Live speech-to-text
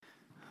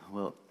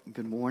Well,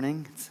 good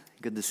morning. It's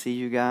good to see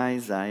you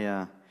guys.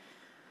 I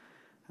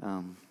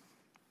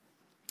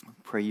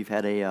pray you've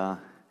had a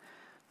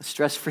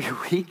stress-free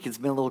week. It's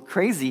been a little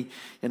crazy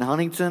in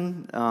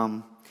Huntington.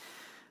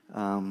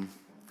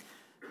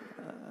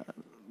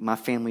 My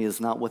family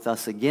is not with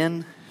us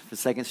again for the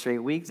second straight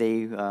week.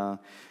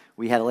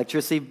 We had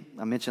electricity.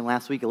 I mentioned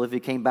last week,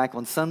 Olivia came back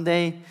on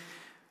Sunday.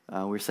 We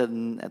were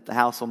sitting at the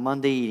house on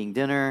Monday eating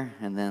dinner,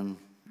 and then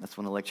that's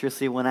when the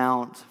electricity went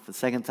out for the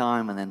second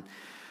time, and then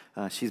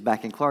she's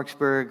back in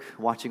Clarksburg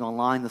watching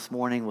online this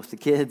morning with the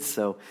kids.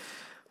 So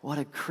what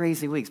a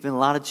crazy week. It's been a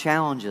lot of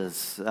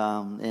challenges,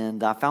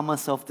 and I found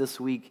myself this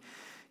week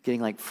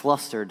getting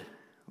flustered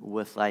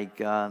with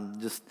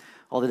just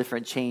all the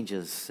different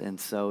changes, and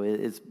so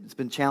it's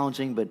been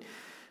challenging, but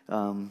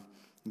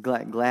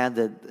glad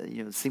that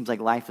it seems like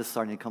life is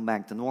starting to come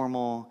back to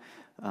normal.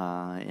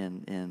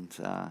 And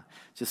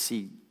just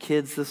see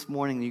kids this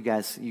morning. You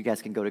guys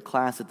can go to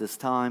class at this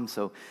time,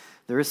 so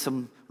there is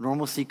some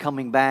normalcy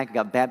coming back.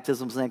 Got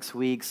baptisms next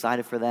week.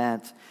 Excited for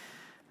that.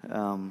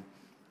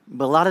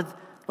 But a lot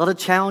of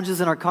challenges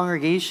in our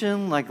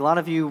congregation. Like a lot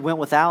of you went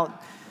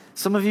without.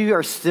 Some of you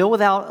are still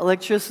without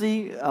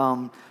electricity.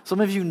 Some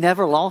of you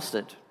never lost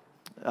it.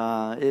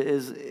 It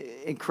is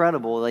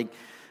incredible.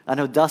 I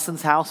know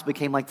Dustin's house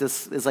became like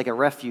a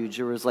refuge.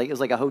 It was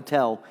like a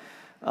hotel.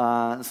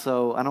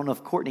 So I don't know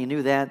if Courtney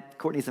knew that.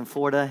 Courtney's in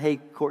Florida. Hey,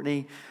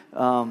 Courtney.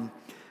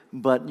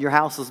 But your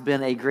house has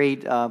been a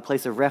great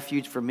place of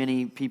refuge for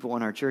many people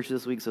in our church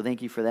this week, so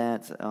thank you for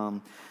that.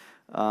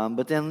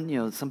 But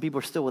then, some people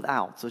are still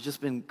without, so it's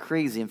just been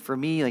crazy. And for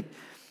me,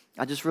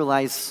 I just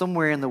realized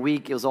somewhere in the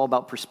week it was all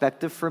about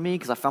perspective for me,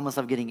 because I found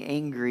myself getting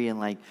angry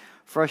and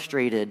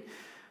frustrated.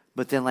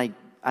 But then I'd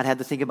had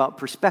to think about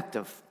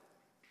perspective.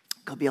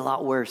 Could be a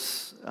lot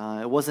worse.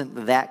 It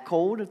wasn't that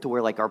cold to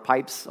where our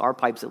pipes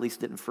at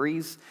least didn't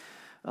freeze.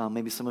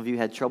 Maybe some of you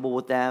had trouble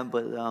with that,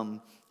 but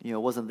it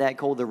wasn't that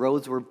cold. The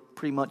roads were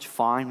pretty much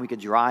fine. We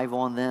could drive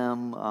on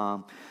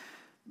them.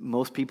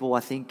 Most people, I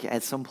think,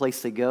 had some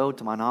place to go,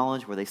 to my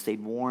knowledge, where they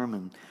stayed warm,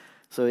 and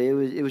so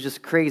it was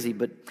just crazy.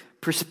 But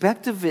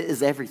perspective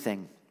is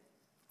everything.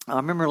 I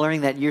remember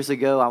learning that years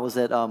ago. I was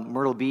at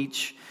Myrtle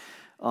Beach.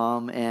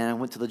 And I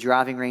went to the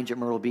driving range at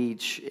Myrtle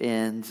Beach,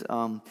 and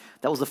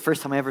that was the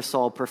first time I ever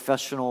saw a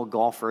professional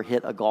golfer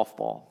hit a golf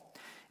ball.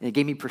 And it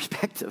gave me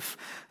perspective.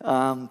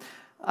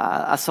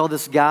 I saw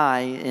this guy,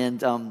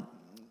 and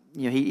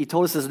he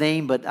told us his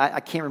name, but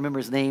I can't remember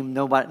his name.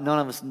 None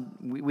of us,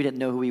 we didn't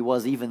know who he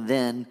was even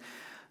then.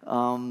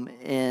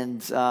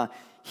 And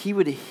he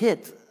would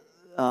hit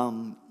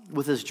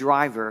with his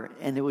driver,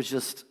 and it was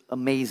just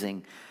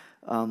amazing.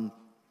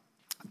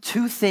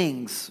 Two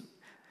things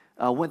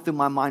went through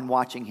my mind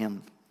watching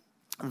him.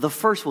 The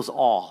first was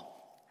awe.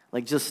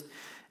 Just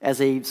as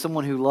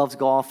someone who loves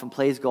golf and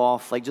plays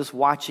golf, just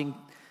watching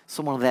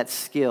someone of that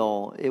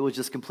skill, it was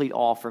just complete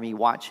awe for me.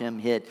 Watch him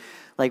hit.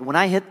 When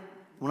I hit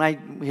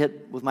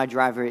with my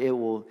driver, it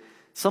will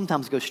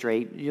sometimes go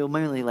straight. You'll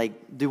mainly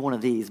do one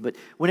of these, but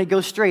when it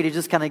goes straight, it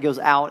just kind of goes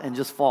out and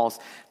just falls.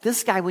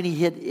 This guy, when he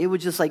hit, it would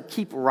just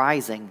keep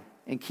rising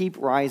and keep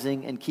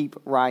rising and keep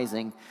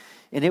rising,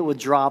 and it would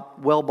drop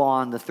well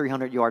beyond the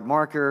 300-yard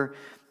marker.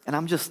 And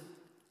I'm just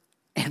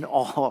in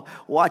awe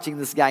watching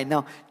this guy.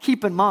 Now,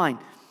 keep in mind,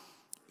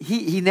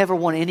 he never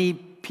won any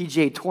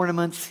PGA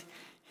tournaments.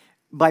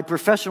 By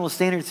professional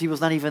standards, he was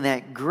not even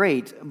that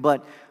great.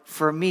 But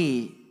for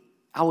me,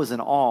 I was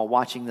in awe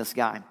watching this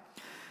guy.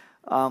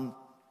 The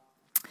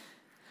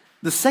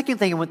second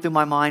thing that went through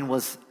my mind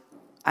was,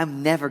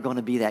 I'm never going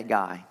to be that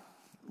guy.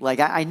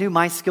 I knew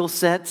my skill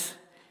set,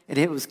 and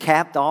it was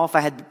capped off.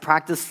 I had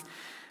practiced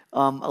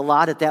a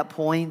lot at that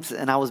point,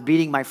 and I was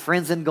beating my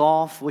friends in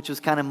golf, which was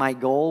kind of my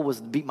goal, was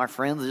to beat my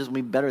friends, just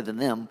be better than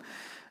them.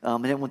 I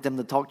didn't want them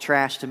to talk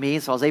trash to me,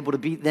 so I was able to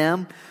beat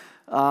them.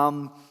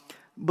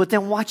 But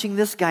then watching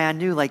this guy, I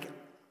knew,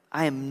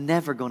 I am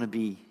never going to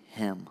be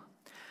him.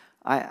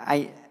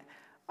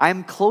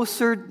 I'm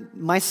closer,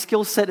 my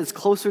skill set is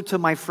closer to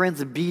my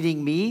friends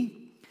beating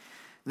me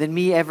than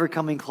me ever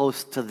coming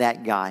close to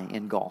that guy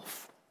in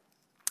golf.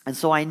 And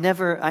so I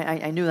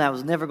knew that I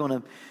was never going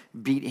to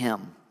beat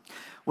him.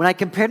 When I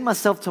compared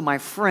myself to my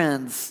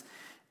friends,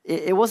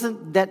 it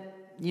wasn't that,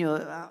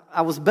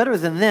 I was better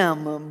than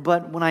them,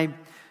 but when I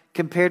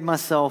compared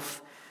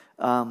myself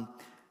to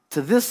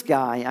this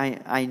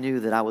guy, I knew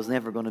that I was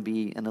never going to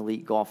be an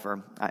elite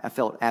golfer. I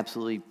felt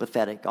absolutely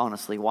pathetic,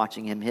 honestly,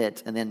 watching him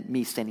hit, and then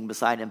me standing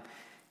beside him,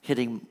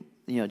 hitting,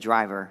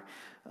 driver.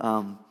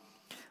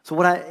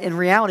 So in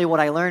reality,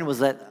 what I learned was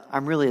that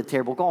I'm really a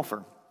terrible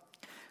golfer.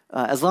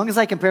 As long as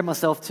I compared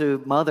myself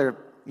to my other,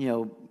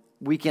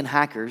 weekend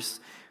hackers,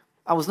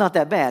 I was not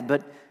that bad,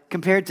 but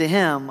compared to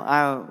him,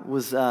 I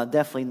was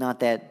definitely not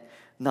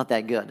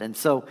that good. And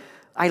so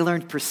I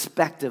learned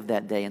perspective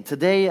that day. And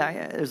today,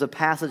 there's a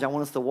passage I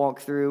want us to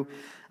walk through,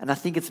 and I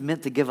think it's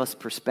meant to give us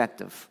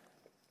perspective.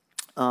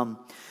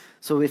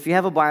 So if you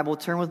have a Bible,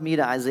 turn with me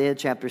to Isaiah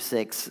chapter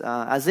 6.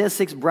 Isaiah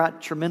 6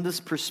 brought tremendous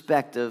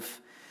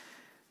perspective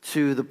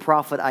to the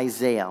prophet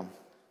Isaiah.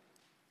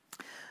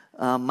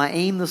 My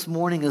aim this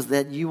morning is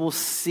that you will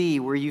see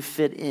where you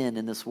fit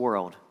in this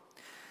world.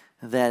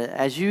 That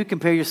as you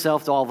compare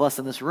yourself to all of us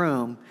in this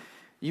room,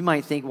 you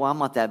might think, well, I'm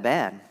not that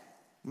bad.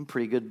 I'm a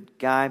pretty good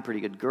guy,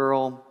 pretty good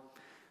girl.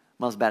 I'm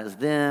not as bad as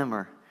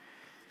them.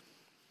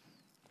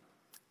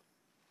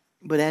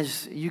 But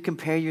as you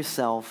compare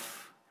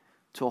yourself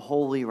to a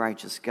holy,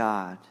 righteous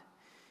God,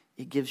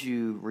 it gives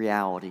you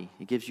reality.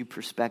 It gives you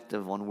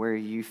perspective on where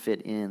you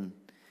fit in.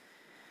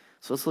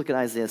 So let's look at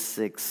Isaiah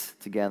 6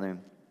 together.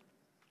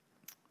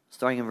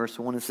 Starting in verse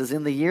 1, it says,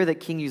 "In the year that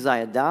King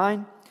Uzziah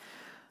died,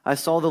 I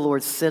saw the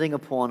Lord sitting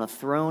upon a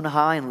throne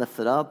high and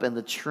lifted up, and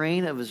the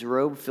train of his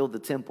robe filled the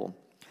temple.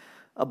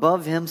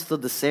 Above him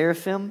stood the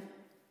seraphim.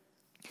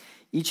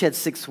 Each had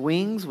 6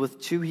 wings.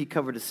 With 2 he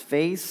covered his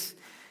face,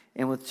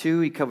 and with 2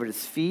 he covered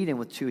his feet, and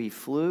with 2 he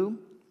flew.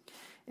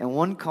 And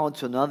one called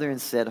to another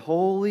and said,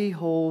 Holy,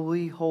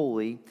 holy,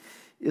 holy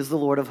is the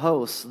Lord of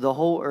hosts. The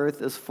whole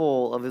earth is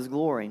full of his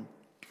glory.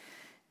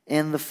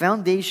 And the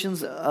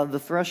foundations of the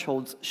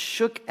thresholds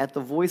shook at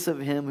the voice of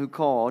him who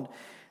called,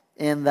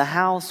 and the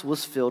house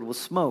was filled with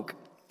smoke.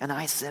 And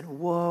I said,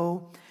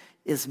 Woe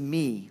is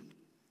me,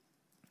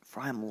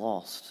 for I am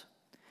lost,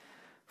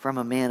 for I am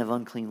a man of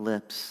unclean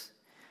lips,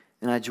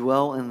 and I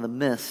dwell in the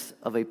midst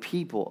of a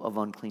people of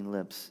unclean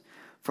lips.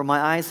 For my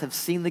eyes have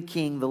seen the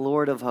King, the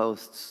Lord of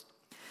hosts.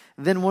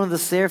 Then one of the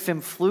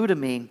seraphim flew to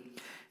me,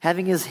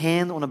 having his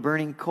hand on a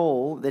burning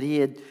coal that he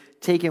had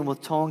taken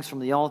with tongs from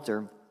the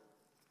altar.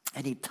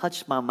 And he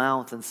touched my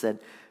mouth and said,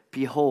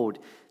 Behold,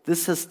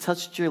 this has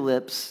touched your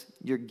lips.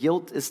 Your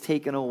guilt is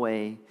taken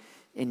away,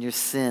 and your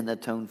sin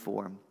atoned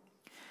for.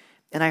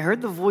 And I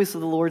heard the voice of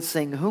the Lord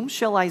saying, Whom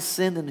shall I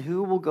send, and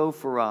who will go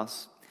for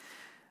us?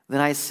 Then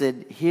I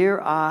said, Here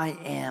I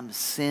am,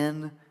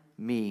 send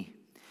me.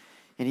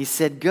 And he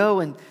said,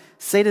 Go and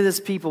say to this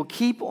people,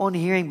 Keep on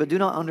hearing, but do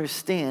not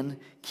understand.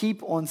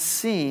 Keep on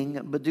seeing,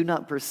 but do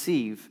not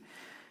perceive.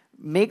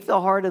 Make the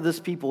heart of this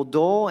people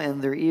dull,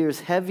 and their ears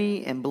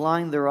heavy, and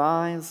blind their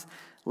eyes,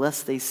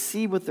 lest they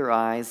see with their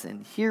eyes,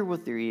 and hear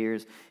with their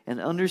ears,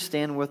 and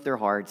understand with their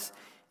hearts,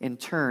 and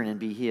turn and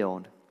be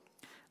healed.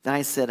 Then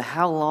I said,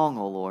 How long,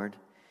 O Lord?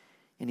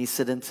 And he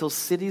said, Until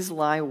cities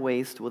lie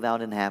waste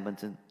without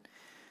inhabitant,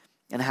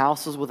 and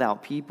houses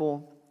without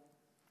people,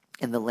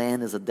 and the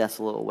land is a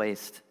desolate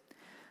waste.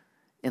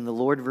 And the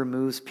Lord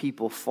removes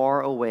people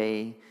far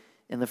away,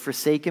 and the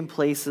forsaken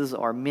places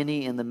are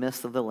many in the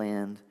midst of the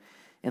land.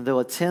 And though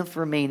a tenth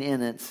remain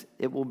in it,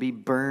 it will be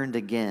burned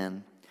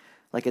again,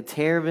 like a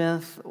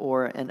terebinth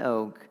or an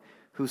oak,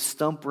 whose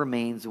stump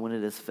remains when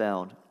it is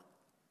felled.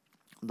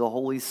 The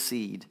holy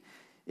seed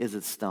is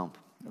its stump."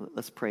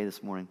 Let's pray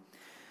this morning.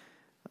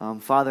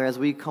 Father, as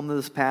we come to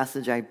this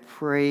passage, I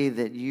pray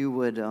that you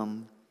would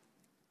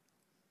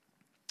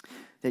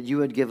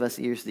give us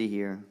ears to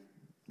hear,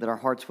 that our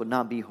hearts would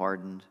not be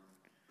hardened.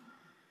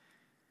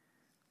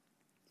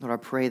 Lord, I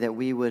pray that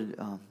we would,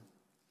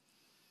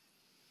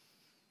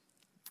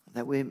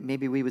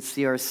 maybe we would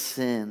see our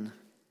sin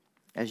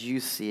as you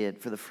see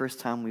it for the first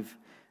time we've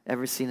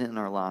ever seen it in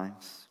our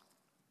lives.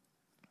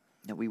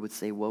 That we would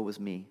say, Woe is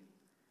me.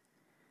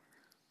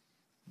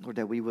 Lord,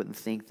 that we wouldn't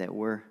think that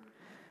we're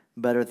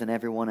better than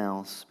everyone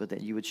else, but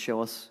that you would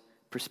show us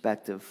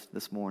perspective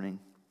this morning.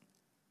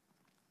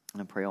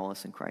 And I pray all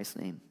this in Christ's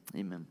name.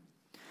 Amen.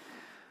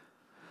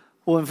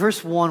 Well, in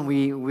verse 1,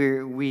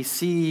 we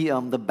see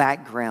the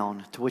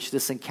background to which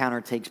this encounter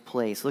takes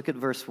place. Look at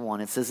verse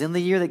 1. It says, In the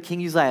year that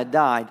King Uzziah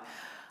died,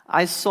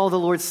 I saw the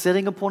Lord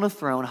sitting upon a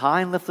throne, high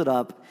and lifted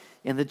up,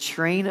 and the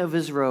train of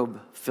his robe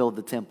filled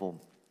the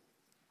temple.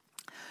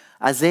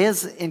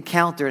 Isaiah's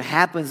encounter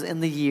happens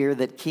in the year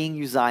that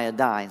King Uzziah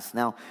dies.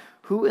 Now,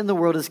 who in the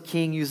world is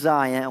King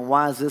Uzziah, and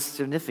why is this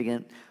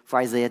significant for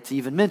Isaiah to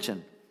even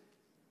mention?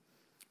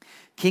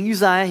 King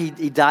Uzziah,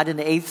 he died in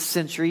the 8th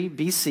century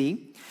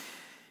BC.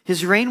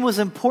 His reign was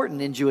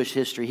important in Jewish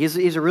history.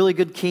 He's a really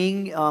good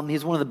king.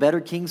 He's one of the better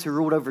kings who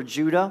ruled over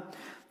Judah,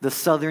 the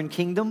southern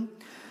kingdom.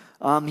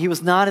 He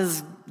was not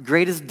as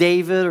great as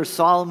David or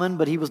Solomon,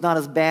 but he was not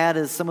as bad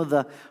as some of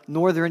the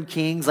northern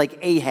kings like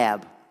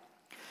Ahab.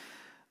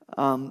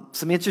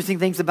 Some interesting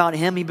things about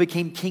him: he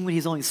became king when he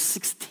was only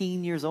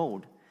 16 years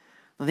old.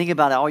 Now think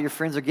about it. All your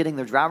friends are getting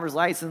their driver's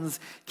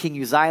license.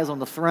 King Uzziah's on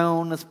the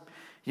throne.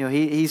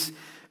 He's a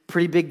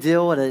pretty big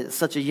deal at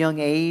such a young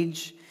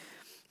age.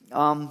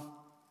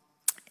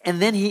 And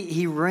then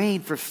he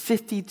reigned for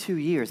 52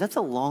 years. That's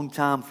a long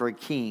time for a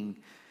king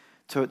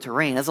to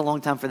reign. That's a long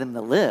time for them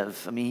to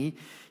live. I mean,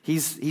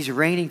 he's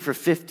reigning for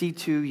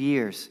 52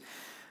 years.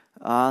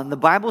 The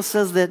Bible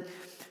says that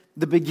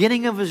the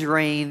beginning of his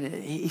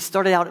reign, he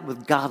started out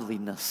with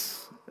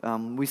godliness.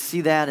 We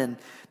see that in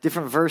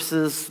different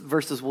verses.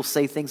 Verses will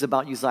say things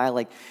about Uzziah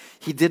like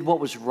he did what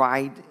was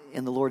right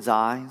in the Lord's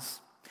eyes.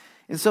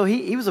 And so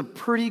he was a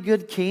pretty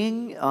good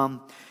king.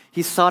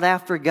 He sought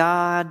after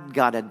God.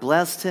 God had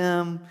blessed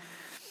him.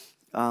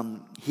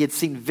 He had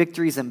seen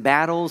victories in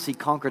battles. He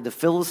conquered the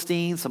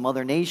Philistines, some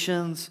other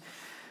nations.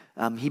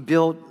 He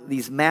built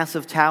these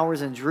massive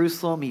towers in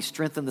Jerusalem. He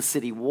strengthened the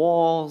city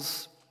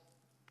walls.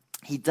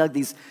 He dug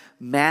these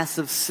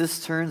massive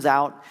cisterns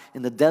out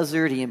in the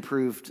desert. He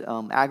improved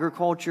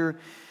agriculture.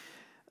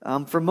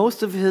 For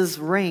most of his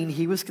reign,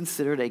 he was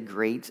considered a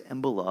great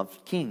and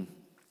beloved king.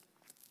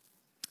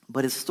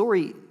 But his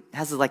story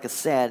has like a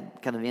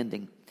sad kind of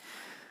ending.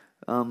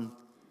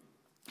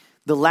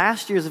 The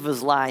last years of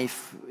his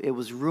life, it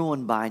was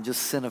ruined by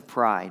just sin of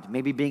pride.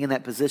 Maybe being in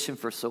that position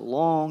for so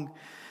long,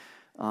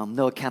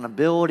 no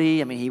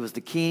accountability. I mean, he was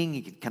the king.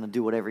 He could kind of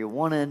do whatever he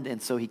wanted.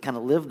 And so he kind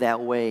of lived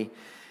that way.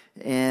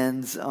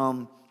 And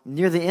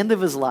near the end of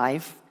his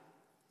life,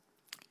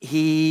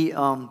 he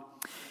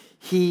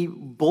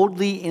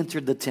boldly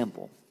entered the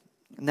temple.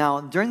 Now,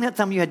 during that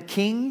time, you had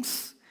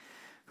kings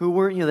who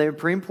were, they were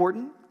pretty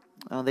important.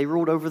 They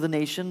ruled over the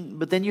nation.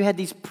 But then you had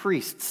these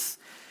priests,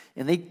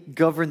 and they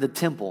governed the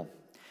temple.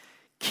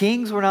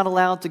 Kings were not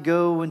allowed to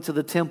go into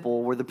the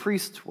temple where the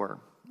priests were.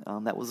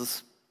 That was a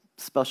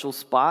special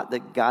spot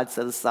that God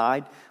set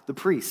aside. The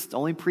priests,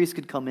 only priests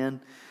could come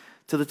in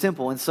to the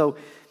temple. And so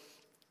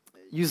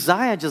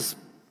Uzziah just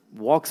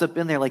walks up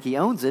in there like he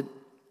owns it,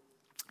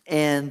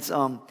 and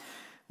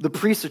the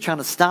priests are trying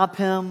to stop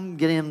him,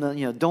 get him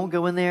to, don't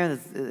go in there.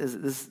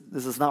 This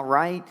is not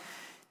right.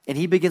 And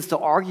he begins to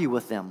argue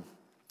with them.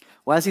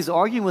 Well, as he's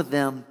arguing with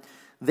them,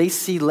 they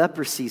see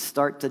leprosy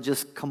start to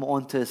just come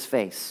onto his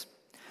face.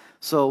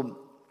 So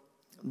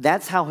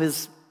that's how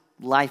his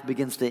life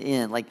begins to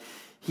end. Like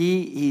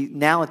he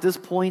now at this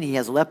point he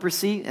has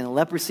leprosy, and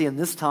leprosy in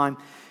this time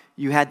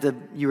you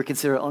were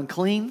considered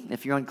unclean.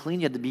 If you're unclean,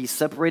 you had to be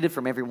separated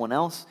from everyone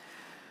else.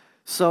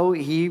 So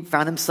he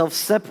found himself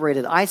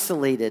separated,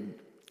 isolated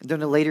during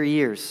the later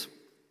years.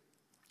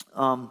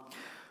 When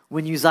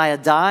Uzziah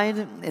died,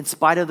 in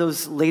spite of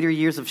those later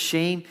years of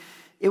shame,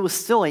 it was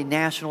still a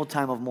national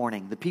time of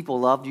mourning. The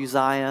people loved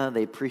Uzziah.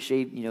 They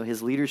appreciate,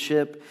 his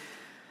leadership.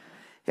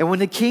 And when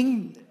the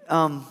king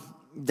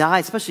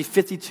died, especially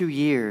 52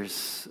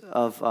 years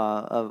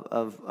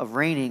of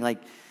reigning, like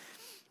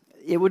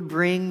it would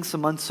bring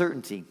some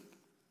uncertainty.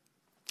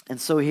 And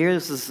so here,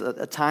 this is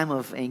a time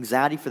of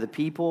anxiety for the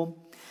people.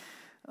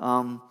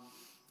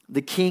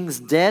 The king's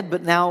dead,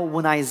 but now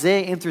when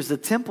Isaiah enters the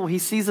temple, he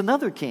sees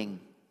another king.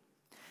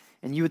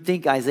 And you would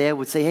think Isaiah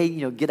would say, hey,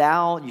 get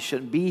out, you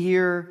shouldn't be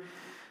here.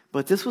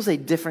 But this was a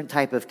different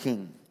type of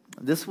king.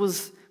 This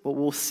was what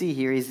we'll see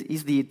here.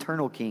 He's the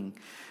eternal king.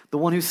 The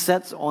one who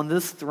sits on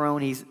this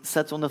throne, he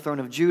sits on the throne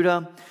of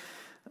Judah.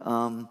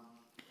 And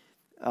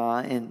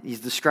he's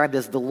described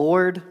as the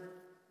Lord.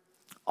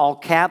 All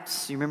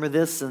caps, you remember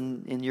this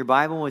in your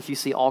Bible? If you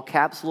see all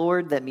caps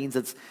Lord, that means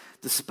it's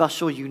the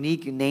special,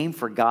 unique name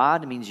for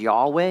God. It means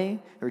Yahweh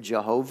or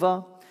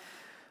Jehovah.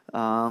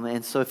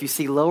 And so if you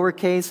see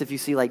lowercase, if you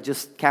see like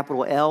just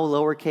capital L,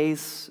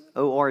 lowercase,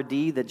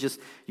 O-R-D, that just,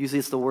 usually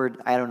it's the word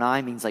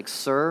Adonai, means like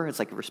sir. It's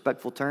like a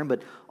respectful term,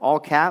 but all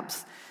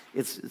caps,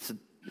 it's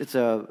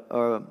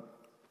a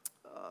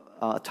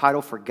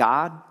title for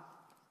God.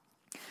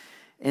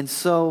 And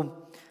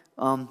so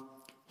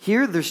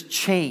here there's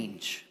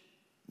change.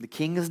 The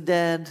king is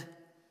dead.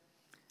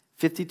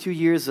 52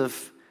 years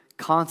of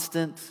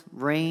constant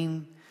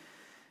reign.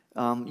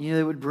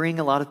 It would bring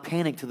a lot of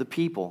panic to the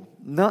people.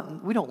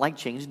 We don't like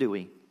change, do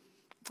we?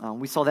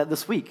 We saw that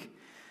this week.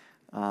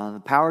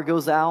 The power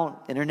goes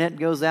out, internet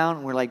goes out,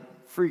 and we're like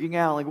freaking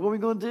out, like, what are we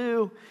going to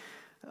do?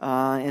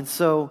 And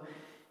so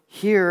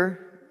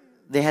here,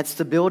 they had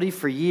stability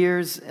for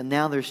years, and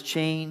now there's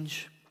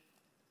change.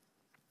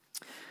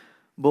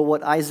 But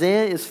what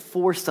Isaiah is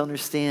forced to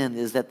understand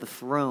is that the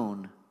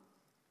throne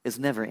is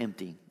never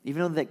empty.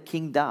 Even though that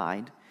king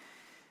died,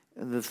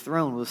 the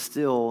throne was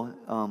still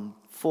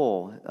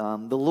full.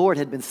 The Lord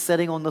had been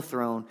sitting on the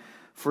throne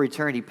for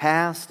eternity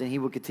past, and he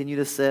will continue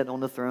to sit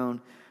on the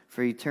throne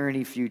for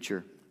eternity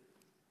future.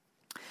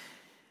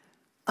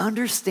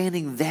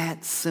 Understanding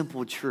that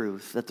simple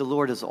truth, that the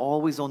Lord is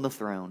always on the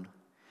throne,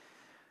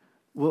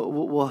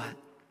 will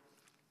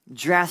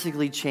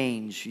drastically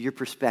change your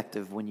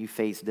perspective when you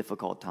face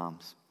difficult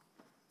times.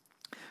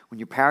 When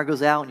your power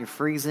goes out and you're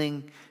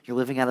freezing, you're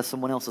living out of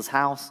someone else's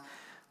house,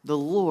 the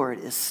Lord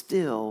is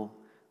still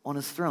on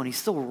his throne. He's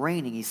still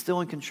reigning. He's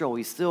still in control.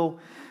 He's still,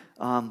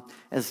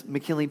 as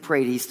McKinley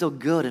prayed, he's still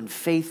good and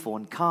faithful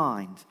and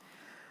kind.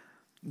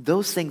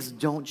 Those things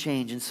don't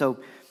change. And so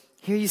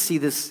here you see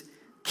this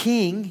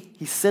king.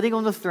 He's sitting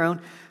on the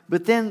throne.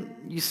 But then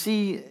you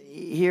see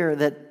here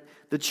that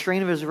the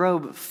train of his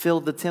robe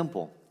filled the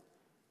temple.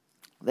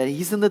 That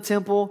he's in the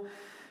temple.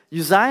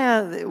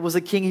 Uzziah was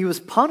a king. He was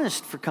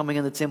punished for coming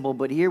in the temple.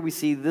 But here we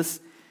see this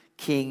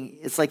king.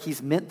 It's like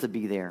he's meant to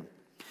be there.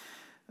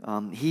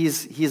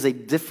 He's a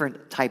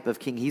different type of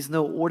king. He's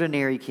no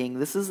ordinary king.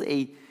 This is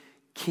a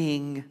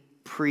king,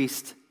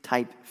 priest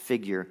type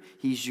figure.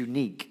 He's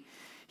unique.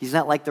 He's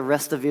not like the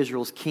rest of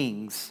Israel's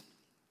kings.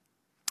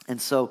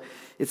 And so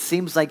it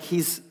seems like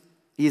he's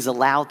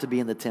allowed to be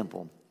in the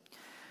temple.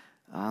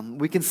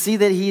 We can see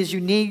that he is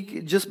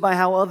unique just by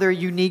how other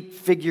unique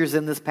figures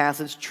in this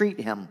passage treat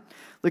him.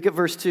 Look at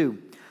verse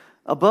 2.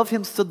 Above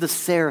him stood the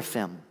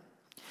seraphim.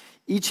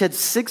 Each had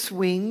 6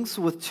 wings.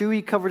 With 2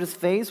 he covered his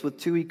face, with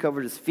 2 he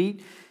covered his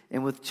feet,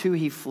 and with 2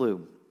 he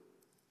flew.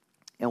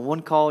 And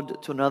one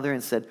called to another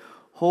and said,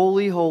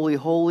 Holy, holy,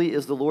 holy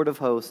is the Lord of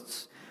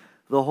hosts.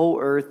 The whole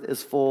earth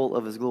is full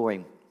of his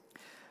glory.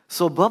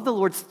 So above the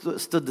Lord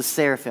stood the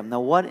seraphim. Now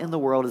what in the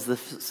world is the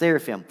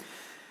seraphim?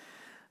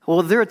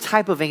 Well, they're a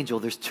type of angel.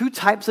 There's two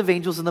types of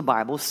angels in the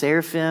Bible,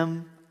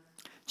 seraphim,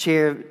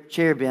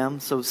 cherubim,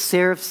 so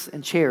seraphs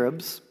and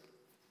cherubs.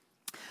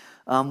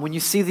 When you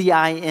see the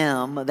I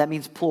am, that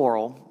means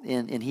plural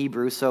in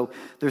Hebrew. So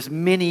there's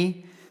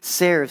many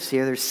seraphs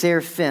here. There's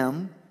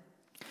seraphim.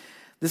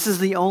 This is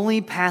the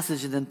only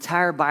passage in the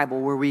entire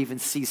Bible where we even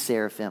see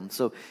seraphim.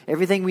 So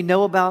everything we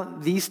know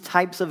about these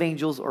types of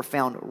angels are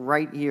found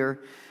right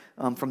here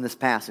from this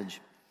passage.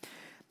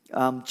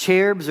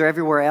 Cherubs are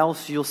everywhere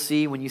else you'll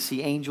see when you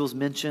see angels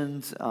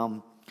mentioned.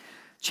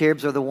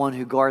 Cherubs are the one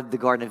who guard the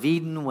Garden of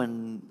Eden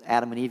when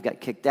Adam and Eve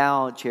got kicked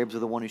out. Cherubs are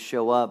the one who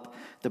show up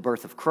the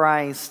birth of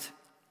Christ.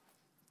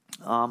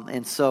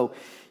 And so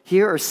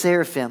here are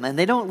seraphim, and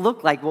they don't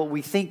look like what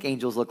we think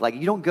angels look like.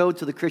 You don't go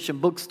to the Christian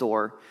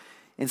bookstore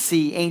and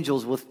see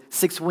angels with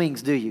 6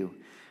 wings, do you?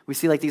 We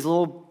see like these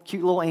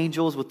cute little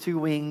angels with 2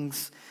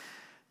 wings.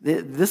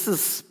 This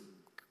is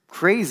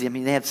crazy. I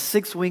mean, they have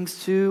 6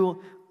 wings,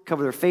 2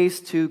 cover their face,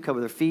 2 cover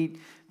their feet,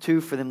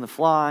 2 for them to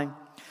fly.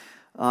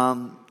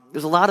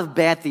 There's a lot of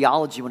bad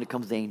theology when it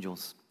comes to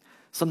angels.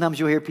 Sometimes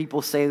you'll hear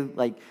people say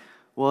like,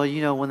 well,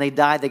 you know, when they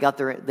died, they got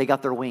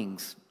their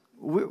wings.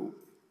 You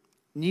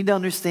need to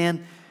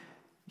understand,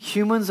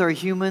 humans are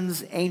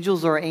humans,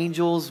 angels are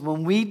angels.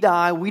 When we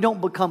die, we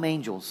don't become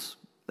angels.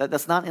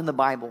 That's not in the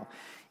Bible.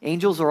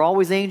 Angels are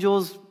always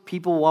angels.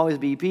 People will always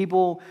be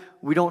people.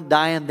 We don't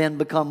die and then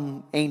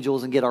become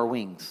angels and get our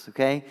wings,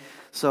 okay?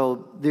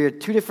 So there are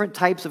 2 different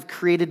types of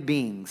created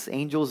beings,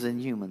 angels and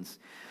humans.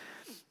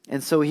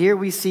 And so here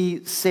we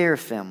see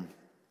seraphim.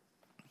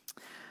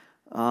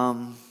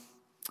 And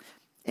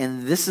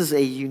this is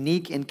a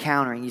unique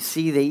encounter. And you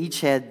see they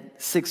each had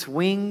 6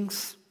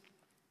 wings.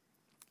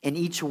 And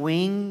each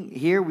wing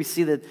here we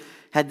see that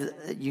had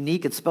a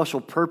unique and special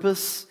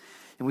purpose.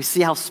 And we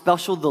see how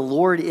special the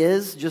Lord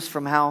is just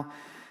from how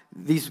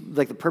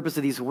the purpose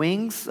of these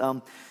wings.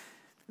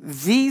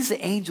 These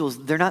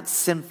angels, they're not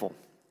sinful.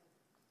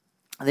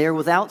 They are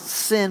without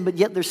sin, but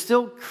yet they're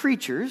still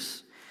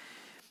creatures.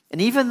 And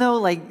even though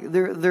like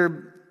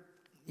they're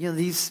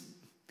these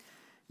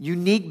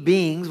unique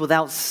beings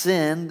without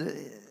sin,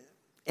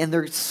 and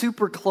they're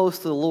super close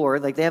to the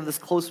Lord, like they have this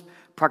close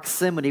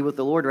proximity with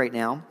the Lord right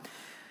now,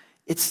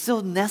 it's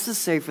still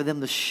necessary for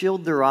them to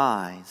shield their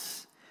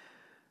eyes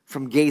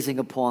from gazing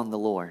upon the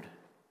Lord.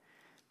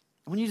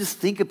 When you just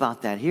think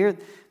about that, here,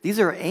 these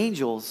are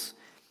angels,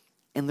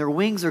 and their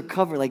wings are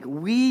covered. Like,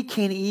 we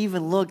can't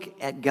even look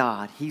at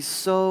God. He's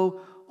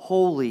so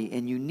holy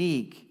and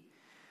unique.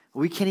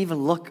 We can't even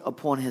look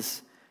upon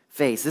his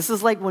face. This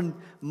is like when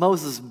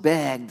Moses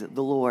begged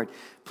the Lord,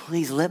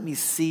 please let me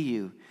see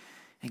you.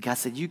 And God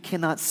said, you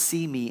cannot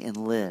see me and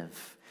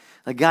live.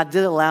 Like, God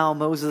did allow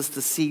Moses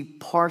to see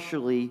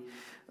partially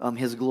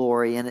his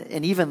glory.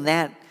 And even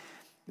that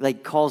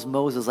like calls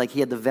Moses, like he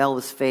had to veil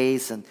his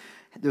face and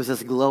there was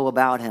this glow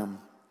about him.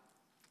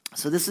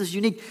 So this is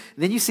unique.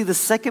 Then you see the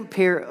second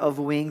pair of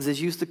wings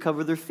is used to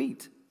cover their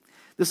feet.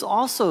 This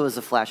also is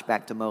a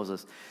flashback to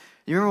Moses.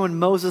 You remember when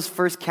Moses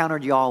first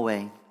encountered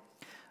Yahweh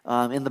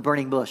in the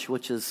burning bush,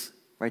 which is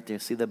right there.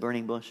 See the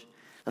burning bush?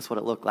 That's what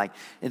it looked like.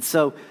 And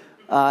so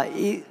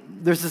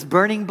there's this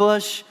burning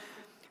bush.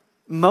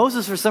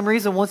 Moses, for some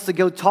reason, wants to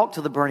go talk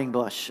to the burning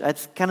bush.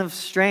 That's kind of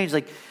strange.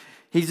 Like,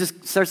 he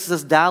just starts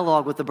this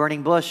dialogue with the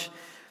burning bush.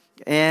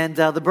 And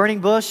the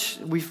burning bush,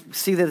 we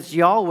see that it's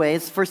Yahweh.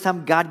 It's the first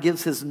time God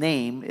gives his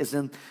name is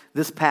in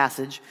this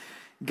passage.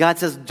 God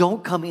says,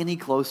 don't come any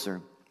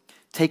closer.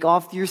 Take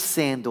off your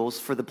sandals,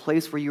 for the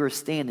place where you are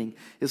standing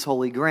is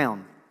holy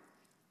ground.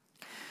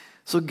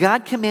 So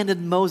God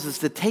commanded Moses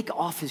to take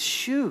off his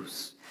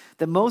shoes.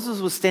 That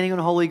Moses was standing on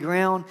holy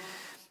ground,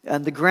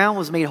 and the ground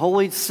was made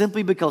holy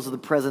simply because of the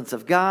presence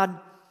of God.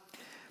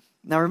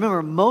 Now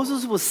remember,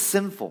 Moses was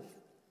sinful.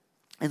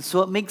 And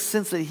so it makes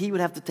sense that he would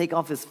have to take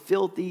off his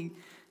filthy,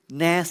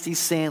 nasty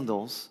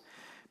sandals.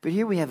 But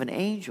here we have an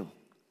angel.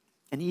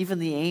 And even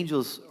the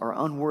angels are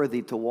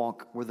unworthy to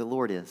walk where the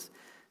Lord is.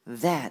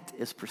 That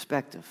is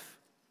perspective.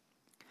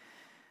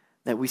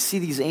 That we see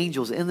these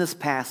angels in this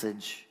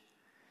passage.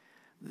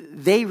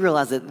 They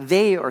realize that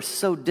they are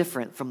so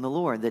different from the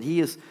Lord. That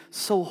he is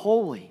so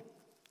holy.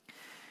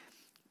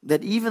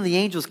 That even the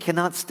angels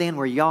cannot stand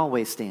where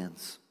Yahweh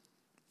stands.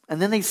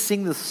 And then they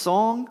sing this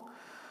song.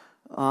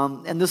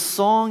 And this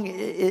song,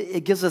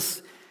 it gives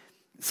us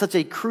such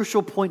a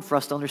crucial point for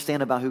us to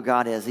understand about who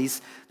God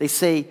is. They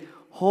say,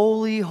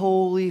 holy,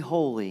 holy,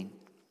 holy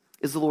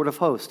is the Lord of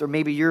hosts. Or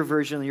maybe your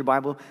version of your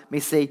Bible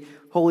may say,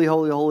 holy,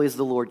 holy, holy is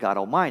the Lord God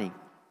Almighty.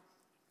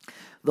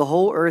 The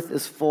whole earth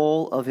is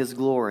full of his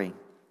glory.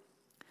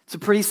 It's a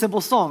pretty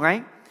simple song,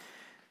 right?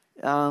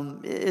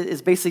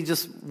 It's basically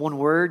just one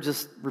word,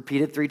 just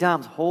repeat it 3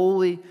 times.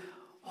 Holy,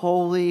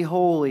 holy,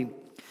 holy.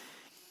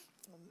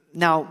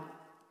 Now,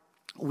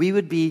 we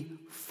would be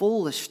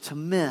foolish to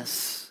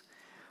miss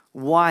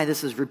why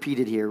this is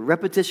repeated here.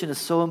 Repetition is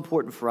so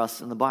important for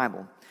us in the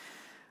Bible.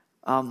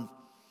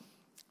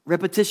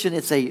 Repetition,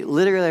 it's a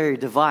literary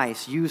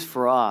device used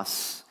for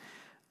us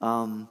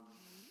to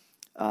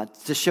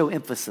show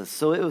emphasis.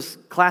 So it was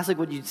classic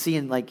what you'd see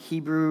in like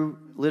Hebrew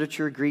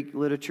literature, Greek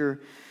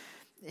literature,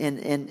 and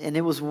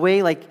it was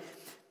way like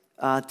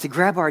to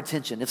grab our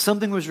attention. If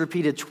something was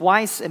repeated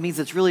twice, it means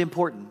it's really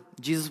important.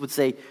 Jesus would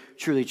say,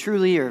 truly,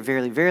 truly, or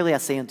verily, verily, I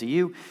say unto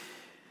you.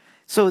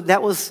 So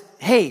that was,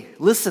 hey,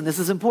 listen, this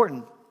is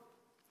important.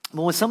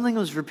 But when something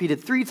was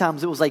repeated 3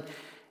 times, it was like,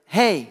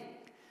 hey,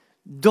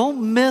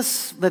 don't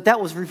miss that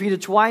was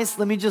repeated twice.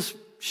 Let me just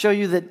show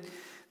you that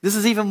this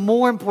is even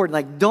more important.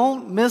 Like,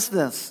 don't miss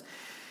this.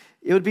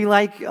 It would be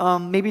like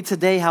maybe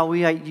today how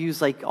we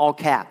use like all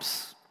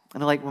caps. I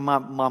know like when my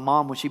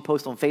mom, when she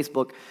posts on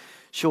Facebook,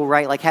 she'll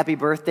write like happy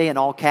birthday in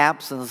all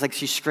caps. And it's like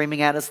she's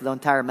screaming at us the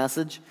entire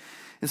message.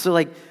 And so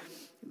like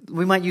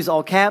we might use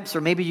all caps,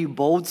 or maybe you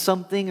bold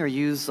something, or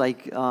use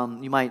like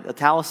you might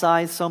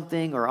italicize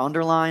something or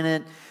underline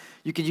it.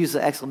 You could use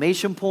an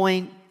exclamation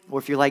point. Or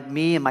if you're like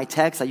me in my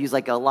text, I use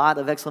like a lot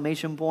of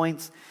exclamation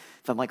points.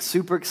 If I'm like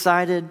super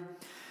excited.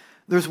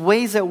 There's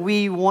ways that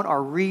we want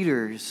our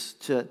readers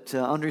to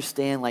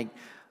understand like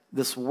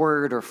this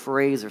word or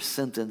phrase or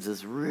sentence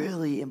is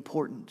really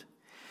important.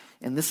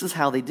 And this is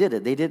how they did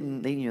it. They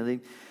didn't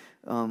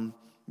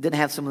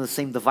have some of the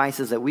same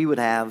devices that we would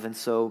have. And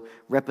so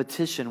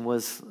repetition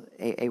was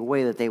a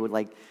way that they would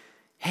like,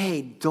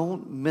 hey,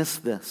 don't miss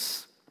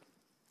this.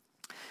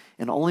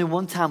 And only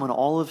one time in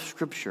all of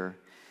Scripture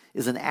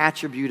is an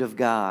attribute of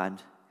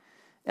God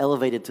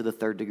elevated to the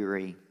 3rd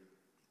degree.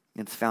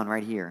 It's found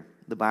right here.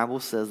 The Bible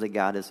says that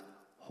God is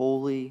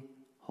holy,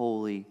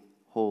 holy,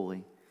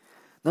 holy.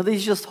 Not that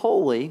He's just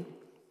holy,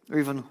 or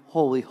even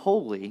holy,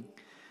 holy,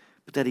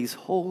 but that He's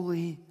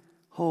holy,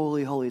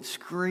 holy, holy. It's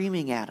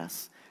screaming at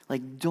us.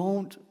 Like,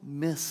 don't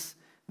miss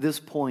this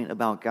point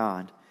about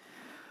God.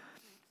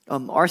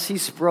 R.C.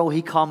 Sproul,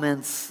 he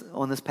comments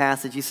on this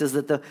passage. He says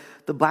that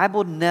the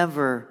Bible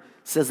never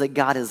says that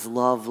God is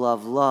love,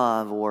 love,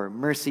 love, or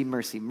mercy,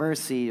 mercy,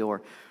 mercy,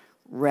 or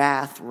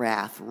wrath,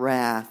 wrath,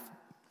 wrath,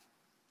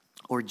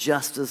 or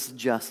justice,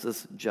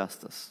 justice,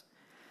 justice.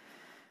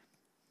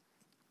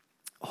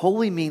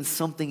 Holy means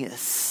something is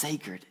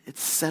sacred.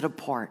 It's set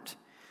apart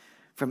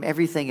from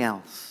everything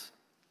else.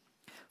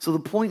 So the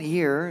point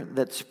here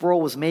that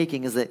Sproul was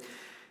making is that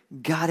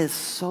God is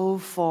so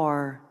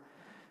far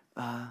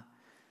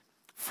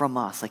from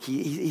us. Like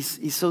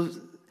he's so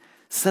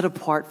set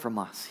apart from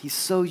us. He's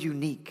so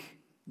unique,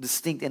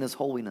 distinct in His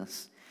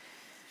holiness.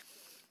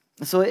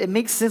 And so it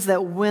makes sense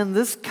that when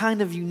this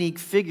kind of unique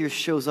figure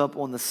shows up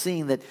on the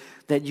scene,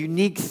 that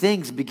unique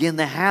things begin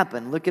to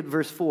happen. Look at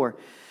verse 4.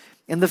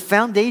 And the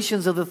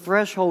foundations of the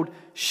threshold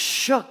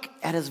shook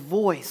at His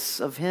voice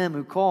of Him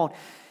who called,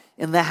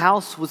 and the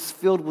house was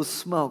filled with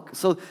smoke.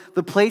 So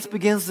the place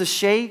begins to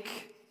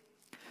shake.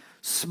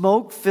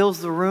 Smoke fills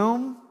the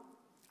room.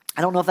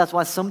 I don't know if that's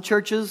why some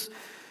churches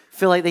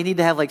feel like they need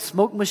to have like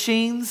smoke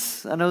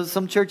machines. I know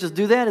some churches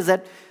do that. Is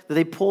that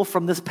they pull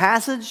from this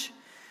passage?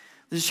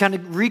 They're just trying to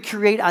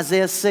recreate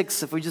Isaiah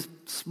 6 if we just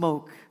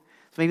smoke.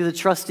 So maybe the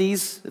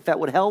trustees, if that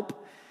would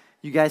help,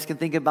 you guys can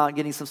think about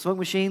getting some smoke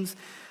machines.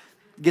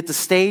 Get the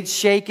stage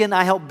shaken.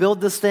 I helped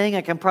build this thing.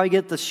 I can probably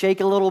get the shake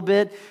a little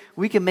bit.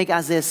 We can make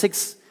Isaiah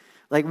 6,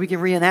 like we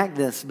can reenact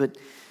this. But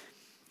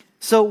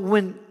so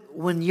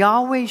when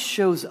Yahweh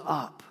shows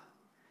up,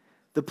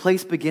 the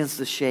place begins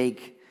to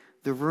shake.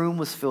 The room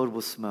was filled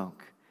with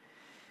smoke.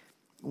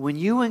 When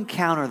you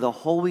encounter the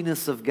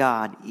holiness of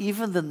God,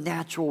 even the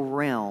natural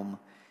realm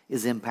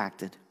is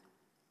impacted.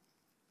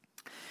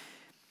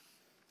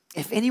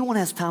 If anyone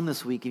has time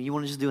this week and you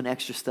want to just do an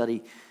extra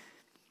study,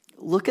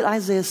 look at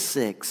Isaiah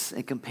 6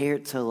 and compare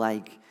it to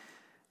like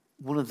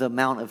one of the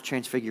Mount of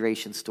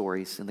Transfiguration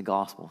stories in the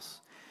Gospels.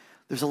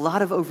 There's a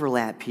lot of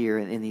overlap here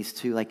in these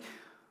two. Like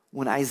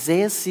when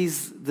Isaiah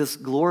sees this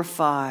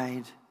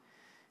glorified,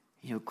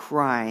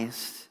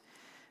 Christ,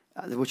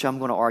 which I'm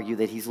going to argue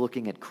that he's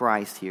looking at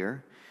Christ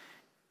here.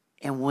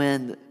 And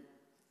when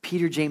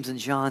Peter, James, and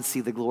John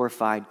see the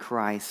glorified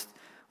Christ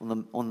on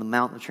the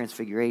Mount of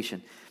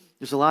Transfiguration,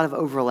 there's a lot of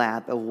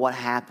overlap of what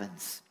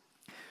happens.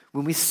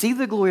 When we see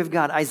the glory of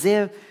God,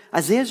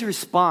 Isaiah's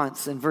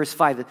response in verse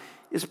 5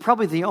 is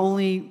probably the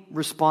only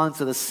response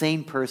that a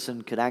sane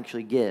person could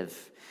actually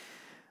give.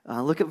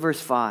 Look at verse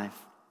 5.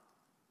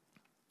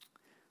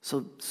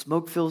 So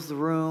smoke fills the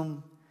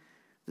room,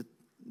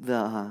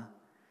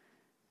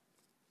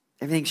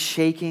 everything's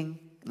shaking,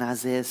 and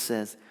Isaiah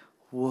says,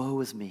 "Woe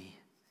is me,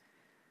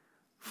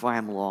 for I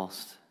am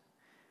lost,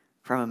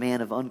 for I'm a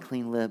man of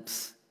unclean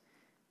lips,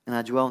 and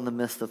I dwell in the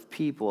midst of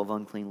people of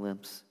unclean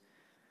lips.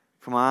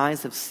 For my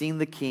eyes have seen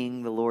the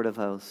King, the Lord of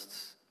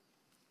hosts."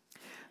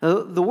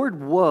 Now, the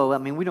word woe,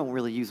 we don't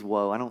really use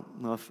woe. I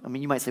don't know if,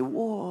 you might say,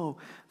 whoa,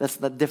 that's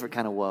a different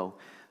kind of woe.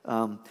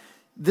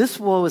 This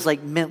woe is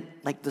meant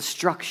like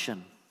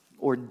destruction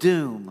or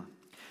doom.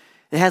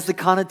 It has the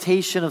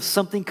connotation of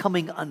something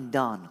coming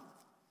undone.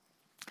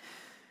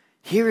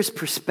 Here is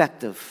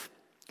perspective.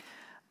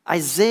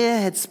 Isaiah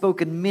had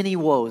spoken many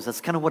woes. That's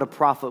kind of what a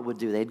prophet would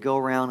do. They'd go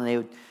around and they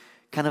would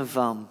kind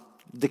of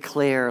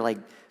declare like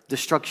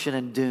destruction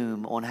and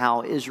doom on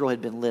how Israel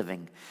had been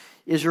living.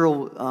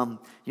 Israel,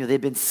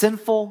 they'd been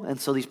sinful, and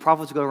so these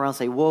prophets would go around and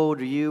say, woe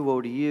to you,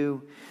 woe to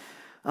you.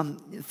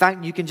 In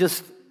fact, you can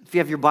just, if you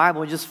have your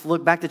Bible, and just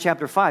look back to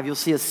chapter 5, you'll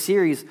see a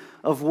series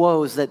of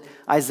woes that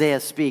Isaiah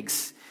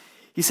speaks.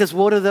 He says,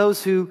 woe to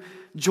those who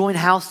join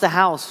house to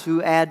house,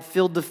 who add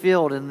field to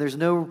field, and there's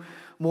no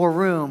more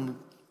room,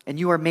 and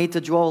you are made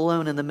to dwell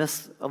alone in the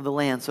midst of the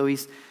land. So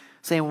he's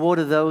saying, woe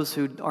to those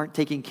who aren't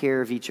taking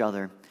care of each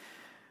other.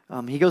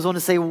 He goes on to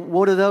say,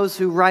 woe to those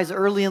who rise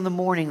early in the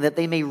morning that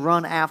they may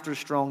run after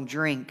strong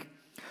drink.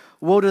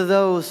 Woe to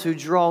those who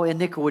draw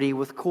iniquity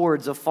with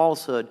cords of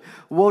falsehood.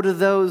 Woe to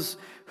those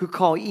who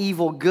call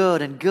evil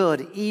good and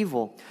good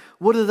evil.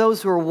 Woe to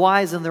those who are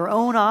wise in their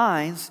own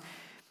eyes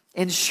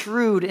and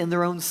shrewd in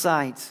their own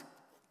sight.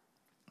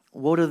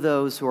 Woe to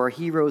those who are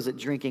heroes at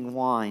drinking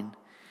wine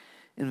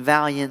and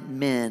valiant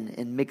men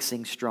in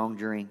mixing strong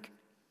drink.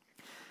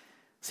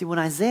 See, when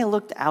Isaiah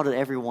looked out at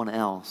everyone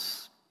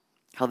else,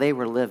 how they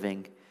were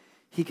living,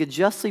 he could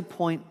justly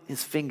point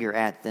his finger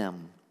at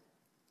them.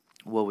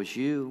 Woe is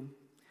you.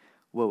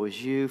 Woe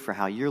is you for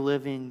how you're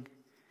living.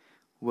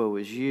 Woe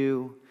is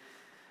you.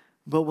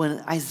 But when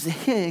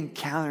Isaiah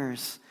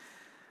encounters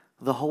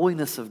the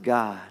holiness of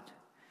God,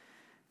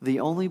 the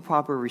only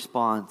proper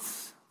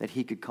response that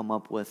he could come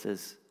up with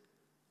is,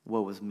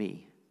 woe is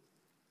me.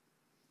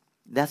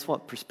 That's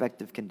what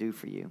perspective can do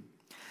for you.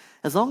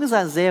 As long as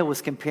Isaiah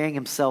was comparing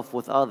himself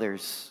with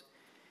others,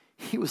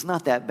 he was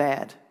not that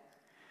bad.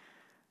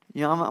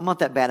 I'm not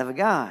that bad of a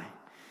guy.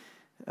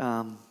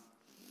 I'm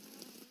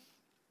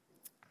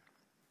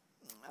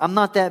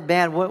not that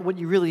bad. What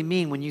you really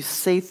mean when you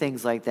say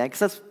things like that? Because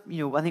that's,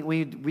 I think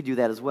we do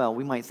that as well.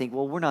 We might think,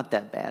 well, we're not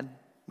that bad.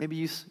 Maybe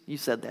you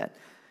said that.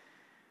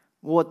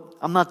 What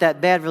I'm not that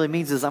bad really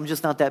means is I'm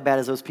just not that bad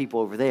as those people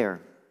over there,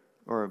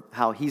 or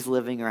how he's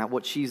living, or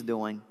what she's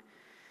doing.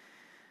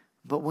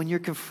 But when you're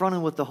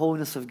confronted with the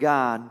holiness of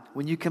God,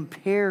 when you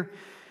compare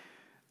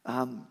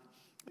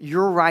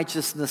your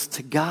righteousness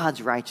to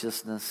God's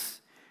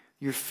righteousness,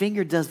 your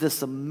finger does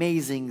this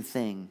amazing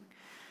thing.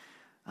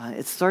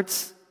 It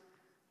starts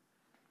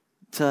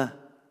to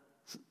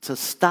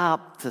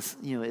stop,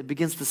 it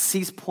begins to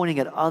cease pointing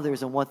at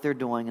others and what they're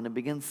doing, and it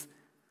begins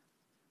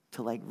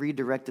to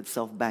redirect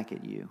itself back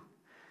at you.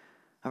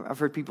 I've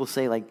heard people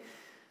say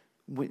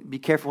be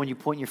careful when you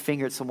point your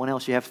finger at someone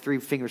else, you have 3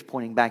 fingers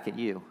pointing back at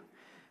you.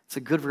 It's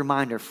a good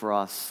reminder for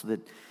us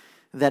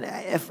that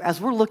as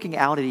we're looking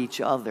out at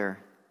each other,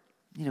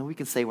 we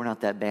can say we're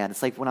not that bad.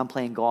 It's like when I'm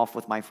playing golf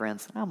with my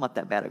friends, I'm not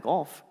that bad at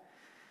golf.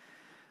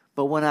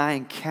 But when I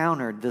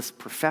encountered this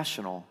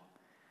professional,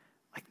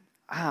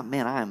 I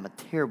am a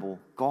terrible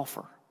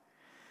golfer.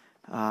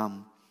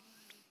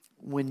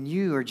 When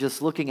you are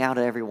just looking out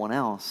at everyone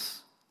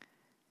else,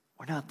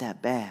 we're not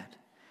that bad.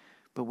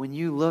 But when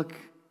you look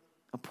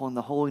upon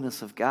the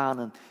holiness of God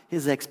and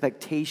his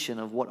expectation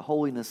of what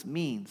holiness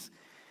means,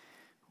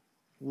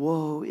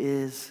 woe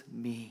is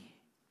me.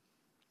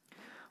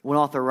 One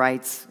author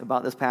writes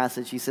about this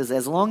passage, he says,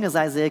 as long as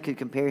Isaiah could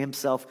compare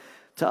himself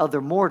to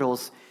other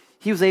mortals,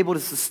 he was able to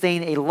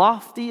sustain a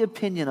lofty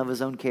opinion of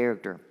his own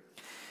character.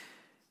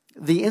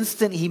 The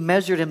instant he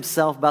measured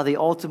himself by the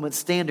ultimate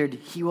standard,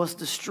 he was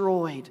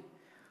destroyed,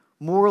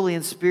 morally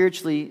and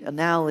spiritually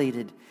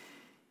annihilated.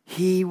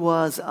 He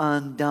was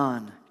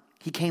undone.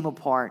 He came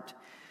apart.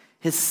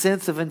 His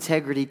sense of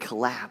integrity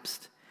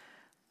collapsed.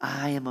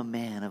 I am a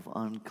man of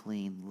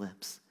unclean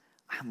lips.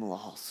 I'm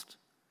lost.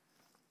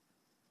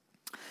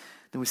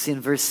 Then we see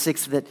in verse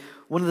 6 that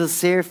one of the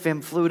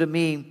seraphim flew to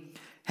me,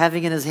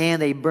 having in his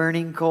hand a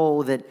burning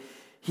coal that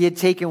he had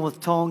taken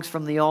with tongs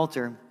from the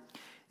altar.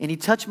 And he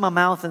touched my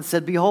mouth and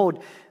said,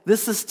 behold,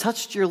 this has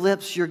touched your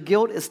lips. Your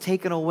guilt is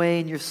taken away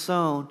and your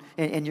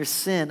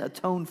sin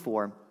atoned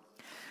for.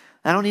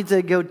 I don't need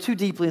to go too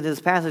deeply into this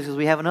passage because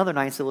we have another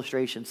nice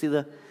illustration. See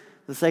the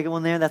second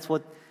one there?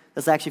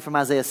 That's actually from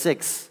Isaiah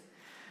 6.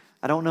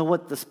 I don't know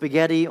what the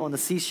spaghetti on the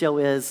seashell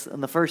is in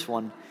the first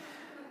one.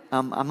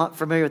 I'm not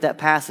familiar with that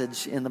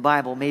passage in the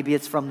Bible. Maybe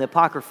it's from the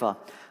Apocrypha.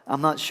 I'm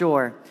not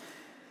sure.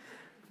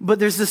 But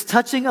there's this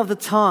touching of the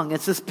tongue.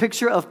 It's this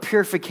picture of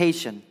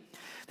purification,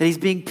 that he's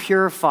being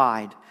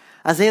purified.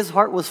 Isaiah's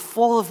heart was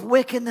full of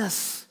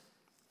wickedness,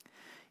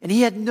 and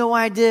he had no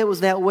idea it was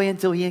that way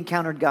until he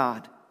encountered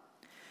God.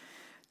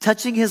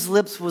 Touching his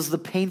lips was the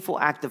painful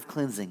act of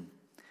cleansing.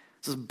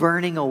 It was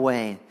burning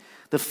away.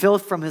 The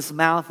filth from his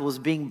mouth was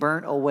being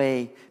burnt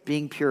away,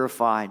 being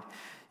purified.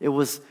 It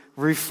was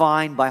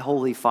refined by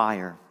holy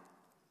fire.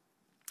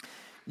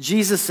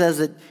 Jesus says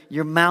that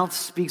your mouth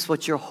speaks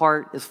what your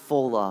heart is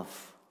full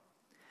of.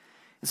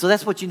 And so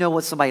that's what you know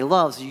what somebody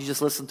loves. You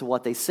just listen to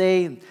what they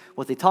say, and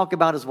what they talk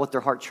about is what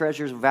their heart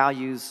treasures and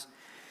values.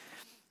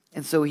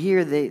 And so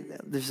here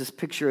there's this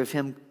picture of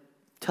him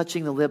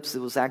touching the lips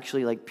that was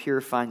actually like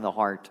purifying the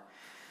heart.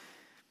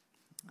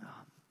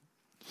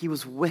 He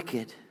was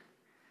wicked.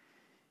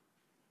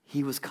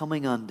 He was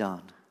coming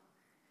undone.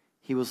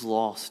 He was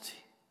lost.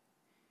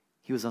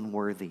 He was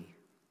unworthy.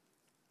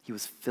 He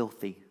was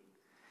filthy.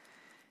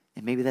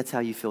 And maybe that's how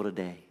you feel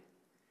today.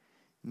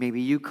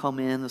 Maybe you come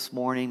in this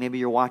morning, maybe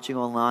you're watching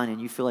online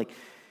and you feel like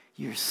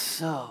you're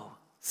so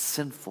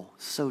sinful,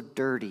 so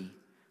dirty,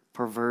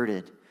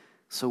 perverted,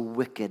 so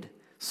wicked,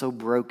 so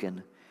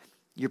broken.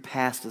 Your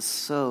past is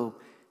so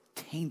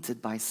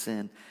tainted by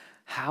sin.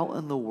 How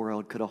in the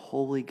world could a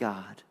holy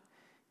God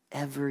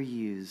ever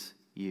use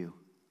you?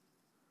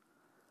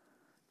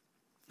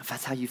 If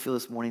that's how you feel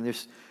this morning,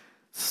 there's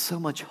so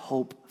much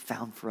hope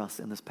found for us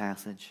in this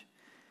passage.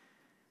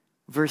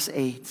 Verse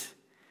 8,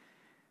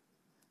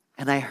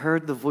 and I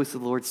heard the voice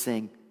of the Lord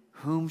saying,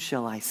 whom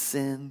shall I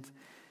send,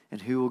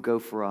 and who will go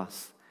for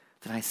us?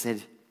 Then I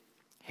said,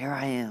 here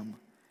I am,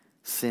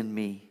 send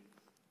me.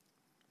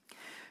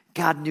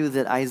 God knew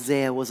that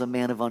Isaiah was a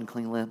man of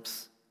unclean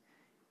lips.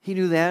 He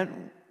knew that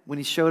when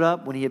he showed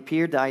up, when he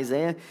appeared to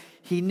Isaiah.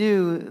 He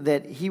knew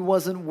that he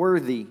wasn't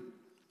worthy.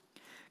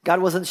 God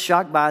wasn't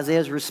shocked by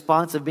Isaiah's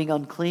response of being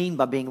unclean,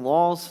 by being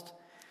lost.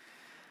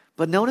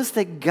 But notice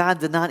that God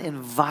did not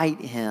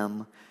invite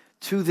him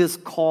to this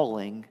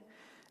calling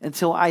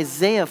until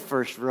Isaiah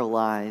first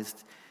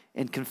realized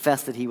and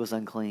confessed that he was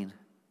unclean.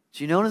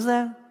 Did you notice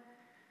that?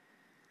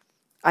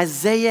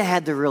 Isaiah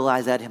had to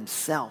realize that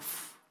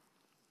himself.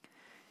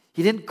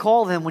 He didn't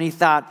call them when he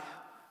thought,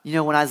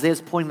 when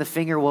Isaiah's pointing the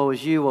finger, woe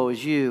is you, woe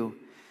is you.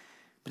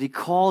 But he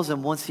calls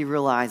them once he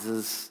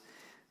realizes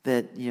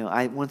that,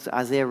 once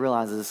Isaiah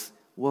realizes,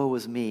 woe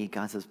is me,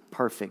 God says,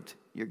 perfect.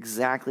 You're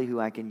exactly who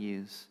I can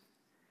use.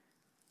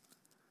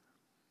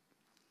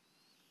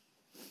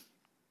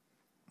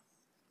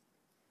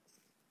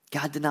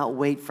 God did not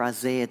wait for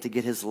Isaiah to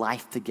get his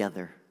life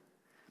together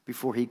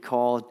before he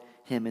called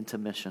him into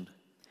mission.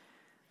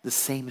 The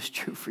same is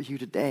true for you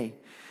today.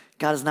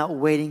 God is not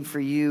waiting for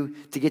you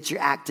to get your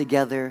act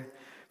together,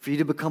 for you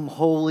to become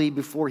holy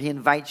before he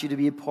invites you to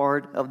be a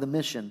part of the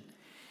mission.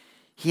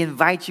 He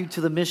invites you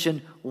to the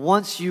mission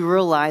once you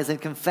realize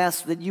and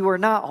confess that you are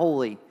not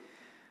holy.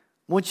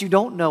 Once you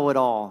don't know it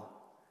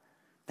all,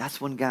 that's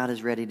when God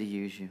is ready to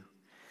use you.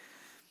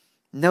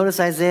 Notice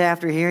Isaiah,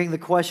 after hearing the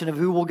question of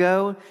who will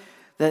go,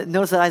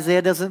 notice that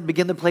Isaiah doesn't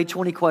begin to play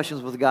 20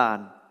 questions with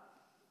God.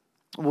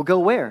 We'll go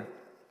where?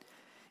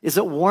 Is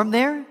it warm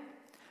there?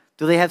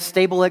 Do they have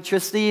stable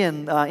electricity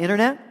and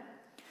internet?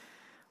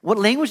 What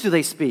language do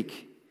they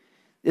speak?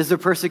 Is there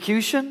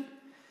persecution?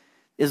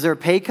 Is there a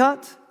pay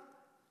cut?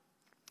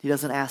 He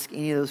doesn't ask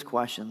any of those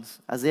questions.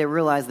 Isaiah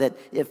realized that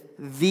if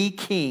the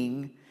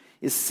king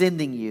is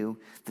sending you,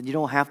 then you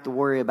don't have to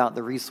worry about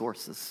the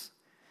resources.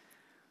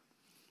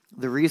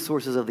 The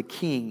resources of the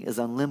king is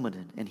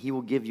unlimited, and he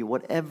will give you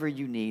whatever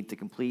you need to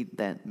complete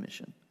that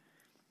mission.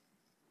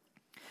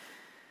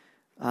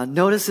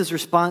 Notice his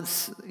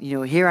response,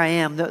 here I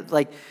am.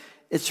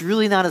 It's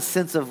really not a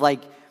sense of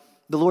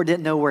the Lord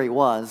didn't know where he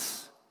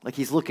was, like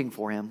he's looking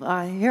for him.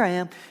 Here I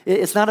am.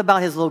 It's not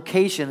about his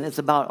location. It's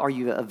about, are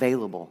you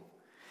available?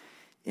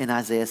 And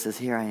Isaiah says,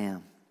 here I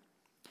am.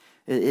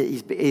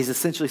 He's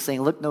essentially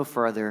saying, look no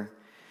further.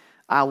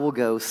 I will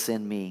go,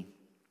 send me.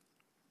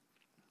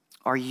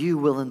 Are you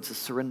willing to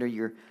surrender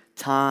your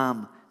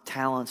time,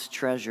 talents,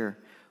 treasure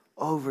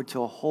over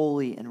to a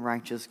holy and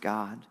righteous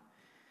God?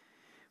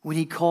 When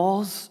he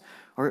calls,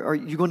 are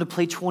you going to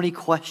play 20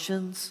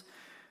 questions?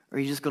 Or are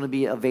you just going to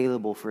be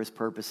available for his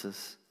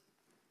purposes?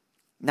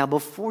 Now,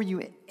 before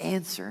you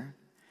answer,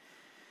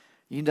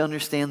 you need to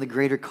understand the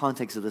greater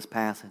context of this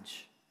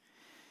passage.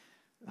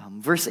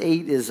 Verse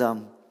 8 is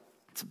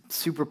it's a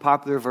super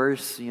popular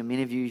verse.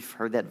 Many of you have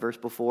heard that verse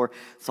before.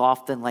 It's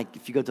often like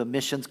if you go to a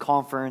missions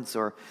conference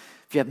or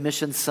if you have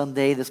Missions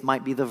Sunday, this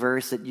might be the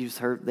verse that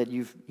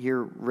you've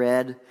hear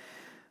read.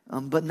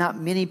 But not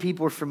many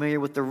people are familiar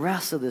with the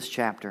rest of this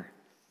chapter.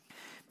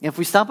 And if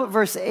we stop at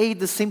verse 8,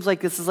 this seems like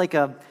this is like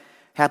a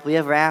happily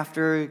ever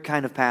after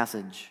kind of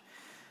passage.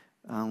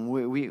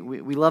 We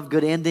love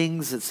good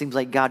endings. It seems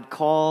like God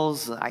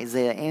calls,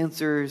 Isaiah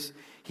answers,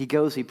 he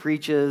goes, he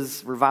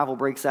preaches, revival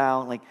breaks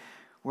out.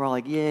 We're all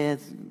like, yeah,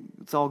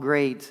 it's all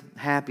great,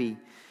 happy.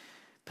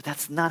 But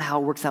that's not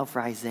how it works out for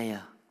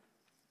Isaiah.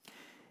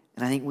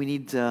 And I think we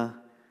need to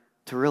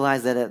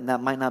realize that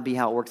that might not be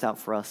how it works out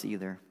for us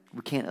either.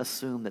 We can't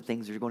assume that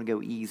things are going to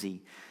go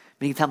easy.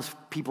 Many times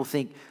people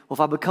think, well, if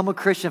I become a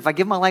Christian, if I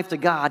give my life to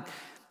God,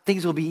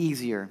 things will be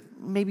easier.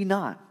 Maybe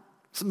not.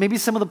 So maybe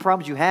some of the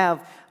problems you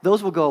have,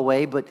 those will go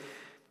away, but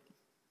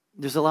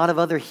there's a lot of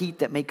other heat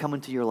that may come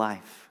into your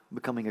life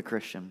becoming a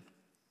Christian.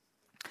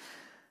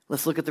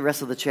 Let's look at the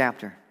rest of the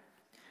chapter.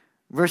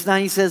 Verse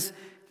 9, he says,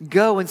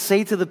 go and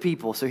say to the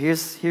people. So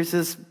here's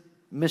his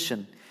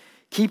mission.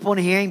 Keep on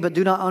hearing, but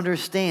do not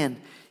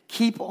understand.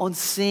 Keep on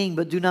seeing,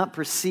 but do not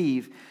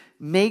perceive.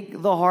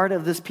 Make the heart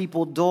of this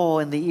people dull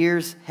and the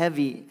ears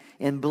heavy,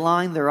 and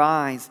blind their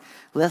eyes,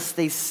 lest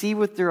they see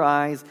with their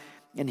eyes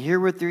and hear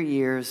with their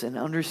ears and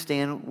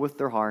understand with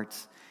their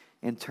hearts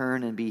and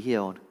turn and be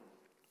healed.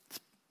 It's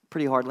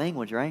pretty hard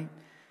language, right?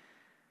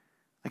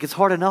 It's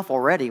hard enough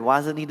already. Why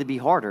does it need to be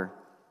harder?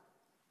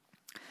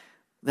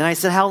 Then I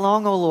said, how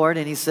long, O Lord?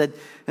 And he said,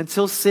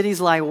 until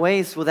cities lie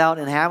waste without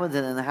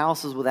inhabitant and the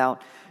houses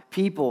without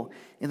people,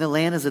 and the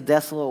land is a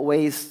desolate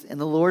waste,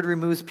 and the Lord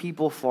removes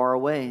people far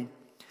away.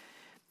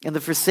 And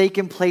the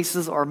forsaken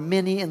places are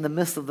many in the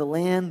midst of the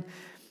land.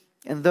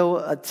 And though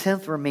a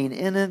tenth remain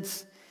in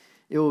it,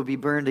 it will be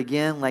burned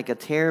again like a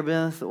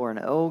terebinth or an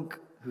oak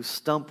whose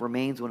stump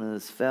remains when it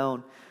is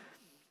felled.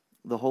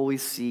 The holy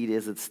seed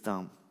is its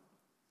stump.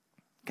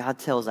 God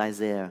tells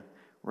Isaiah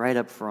right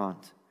up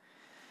front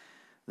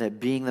that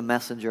being the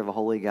messenger of a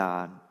holy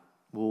God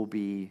will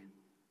be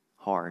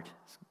hard.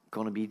 It's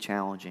going to be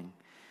challenging.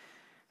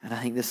 And I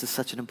think this is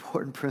such an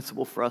important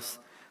principle for us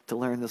to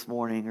learn this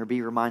morning or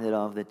be reminded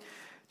of, that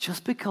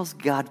just because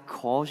God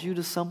calls you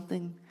to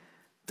something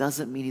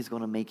doesn't mean he's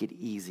going to make it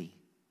easy.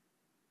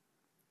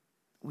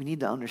 We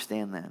need to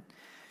understand that.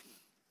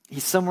 He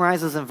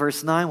summarizes in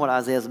verse 9 what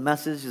Isaiah's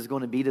message is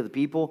going to be to the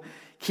people.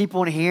 Keep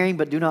on hearing,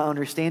 but do not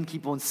understand.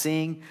 Keep on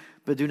seeing,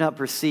 but do not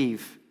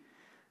perceive.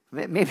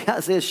 Maybe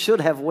Isaiah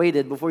should have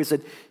waited before he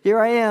said, here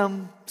I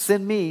am,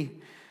 send me.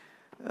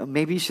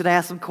 Maybe he should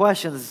ask some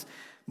questions.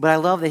 But I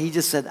love that he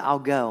just said, I'll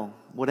go.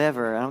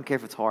 Whatever. I don't care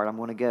if it's hard. I'm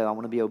going to go. I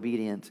want to be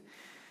obedient.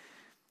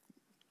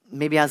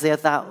 Maybe Isaiah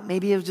thought,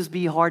 maybe it would just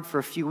be hard for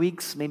a few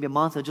weeks, maybe a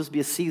month. It'll just be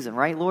a season,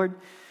 right, Lord?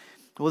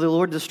 Well, the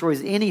Lord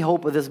destroys any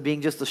hope of this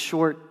being just a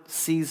short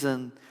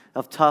season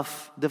of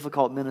tough,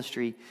 difficult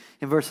ministry.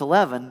 In verse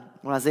 11,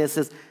 when Isaiah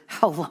says,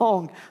 how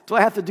long do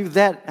I have to do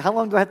that? How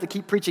long do I have to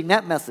keep preaching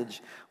that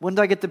message? When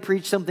do I get to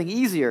preach something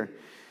easier?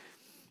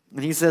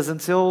 And he says,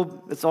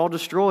 until it's all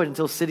destroyed,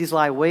 until cities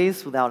lie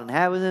waste without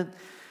inhabitant,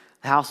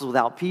 houses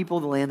without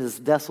people, the land is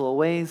desolate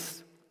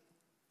waste.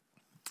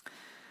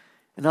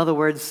 In other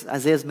words,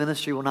 Isaiah's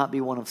ministry will not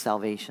be one of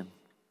salvation,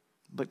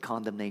 but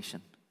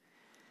condemnation.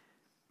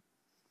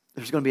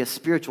 There's going to be a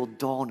spiritual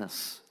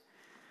dullness,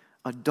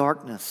 a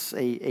darkness,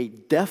 a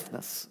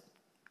deafness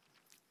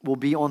will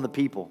be on the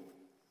people.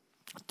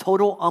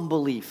 Total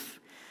unbelief,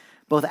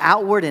 both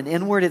outward and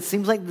inward. It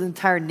seems like the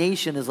entire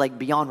nation is like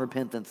beyond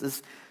repentance.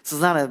 This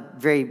is not a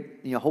very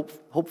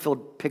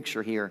hope-filled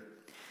picture here.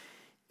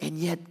 And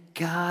yet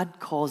God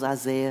calls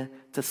Isaiah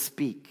to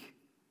speak.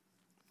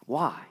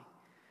 Why?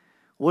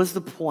 What is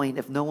the point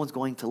if no one's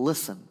going to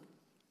listen?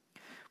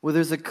 Well,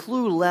 there's a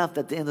clue left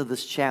at the end of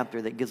this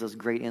chapter that gives us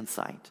great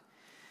insight.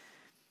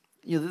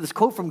 This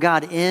quote from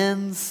God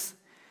ends,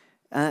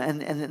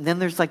 and then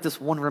there's like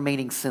this one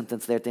remaining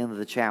sentence there at the end of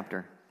the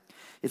chapter.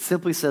 It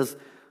simply says,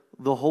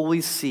 the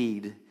holy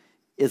seed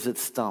is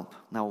its stump.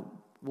 Now,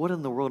 what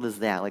in the world is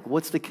that? Like,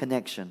 what's the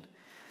connection?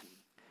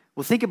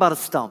 Well, think about a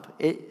stump.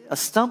 A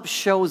stump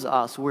shows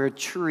us where a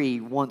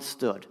tree once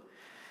stood,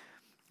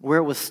 where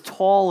it was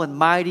tall and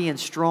mighty and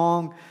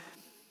strong,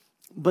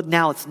 but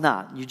now it's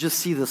not. You just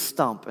see the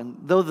stump. And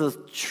though the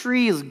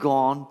tree is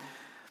gone,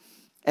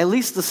 at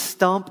least the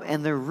stump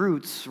and the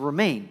roots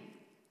remain.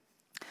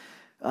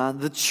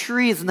 The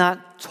tree is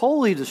not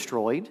totally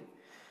destroyed.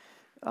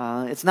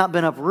 It's not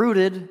been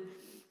uprooted.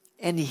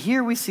 And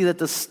here we see that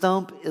the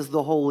stump is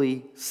the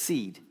holy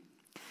seed.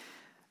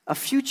 A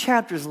few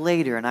chapters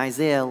later in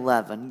Isaiah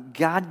 11,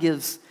 God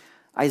gives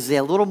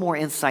Isaiah a little more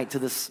insight to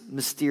this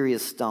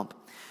mysterious stump.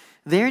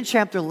 There in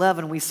chapter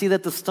 11, we see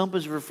that the stump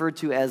is referred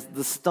to as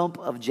the stump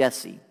of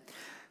Jesse.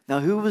 Now,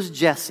 who was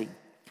Jesse?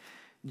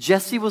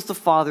 Jesse was the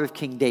father of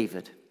King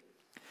David.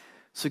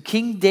 So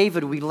King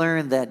David, we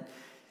learn that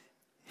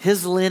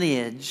his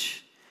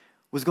lineage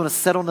was going to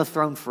sit on the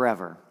throne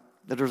forever.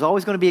 That there was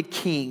always going to be a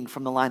king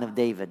from the line of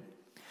David.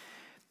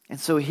 And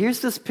so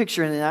here's this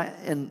picture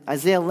in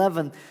Isaiah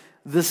 11.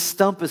 This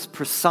stump is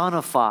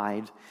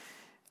personified,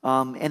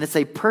 and it's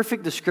a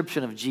perfect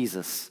description of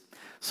Jesus.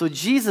 So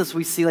Jesus,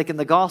 we see like in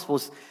the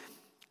Gospels,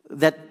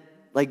 that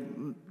like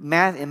in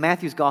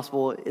Matthew's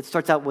Gospel, it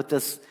starts out with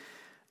this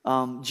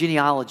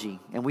genealogy,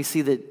 and we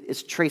see that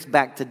it's traced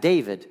back to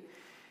David.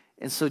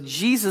 And so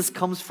Jesus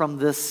comes from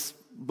this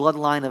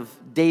bloodline of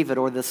David,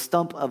 or the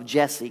stump of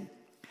Jesse.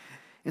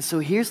 And so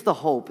here's the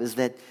hope, is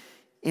that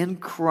in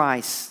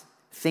Christ,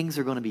 things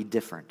are going to be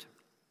different.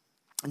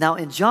 Now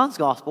in John's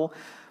Gospel,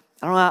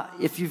 I don't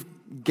know if you've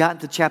gotten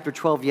to chapter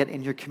 12 yet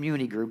in your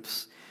community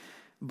groups,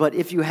 but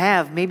if you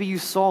have, maybe you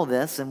saw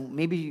this and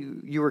maybe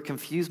you were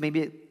confused.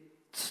 Maybe it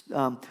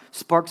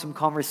sparked some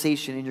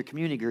conversation in your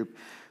community group.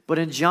 But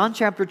in John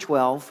chapter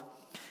 12,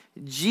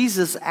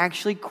 Jesus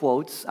actually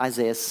quotes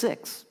Isaiah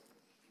 6.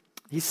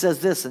 He says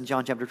this in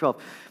John chapter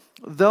 12.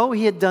 Though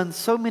he had done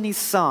so many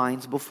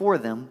signs before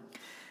them,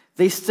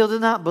 they still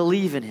did not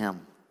believe in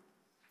him.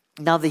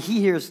 Now the he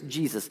here is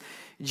Jesus.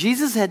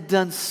 Jesus had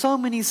done so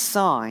many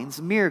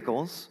signs,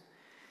 miracles,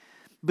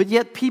 but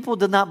yet people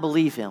did not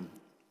believe him.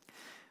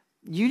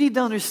 You need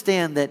to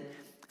understand that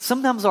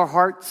sometimes our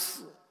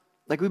hearts,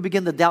 like we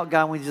begin to doubt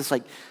God when we're just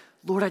like,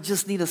 Lord, I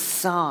just need a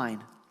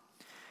sign.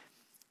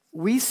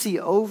 We see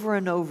over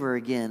and over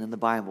again in the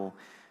Bible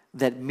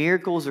that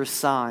miracles or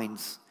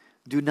signs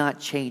do not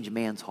change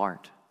man's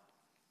heart.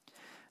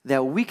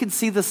 That we can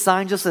see the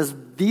sign just as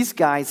these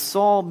guys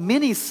saw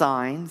many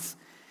signs,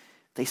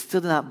 they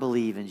still did not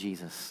believe in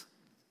Jesus.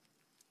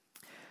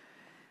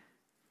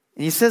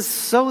 And he says,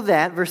 so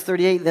that, verse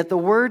 38, that the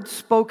word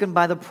spoken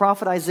by the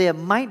prophet Isaiah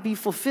might be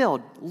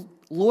fulfilled.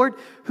 Lord,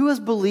 who has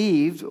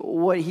believed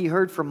what he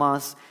heard from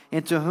us,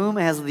 and to whom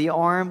has the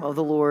arm of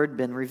the Lord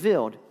been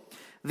revealed?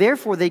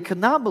 Therefore they could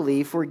not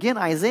believe, for again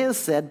Isaiah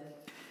said,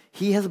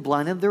 He has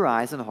blinded their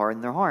eyes and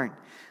hardened their heart,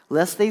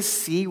 lest they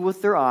see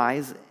with their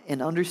eyes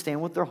and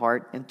understand with their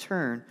heart and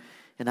turn,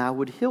 and I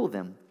would heal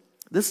them.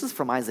 This is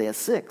from Isaiah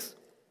 6.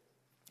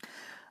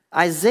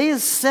 Isaiah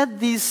said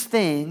these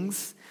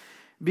things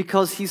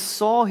because he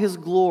saw his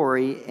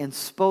glory and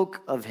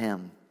spoke of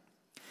him.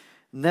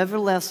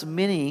 Nevertheless,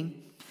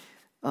 many,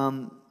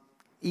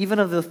 even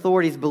of the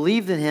authorities,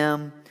 believed in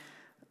him,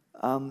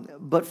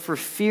 but for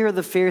fear of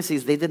the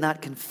Pharisees, they did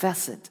not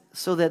confess it,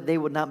 so that they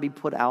would not be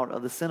put out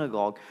of the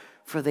synagogue.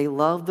 For they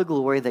love the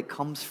glory that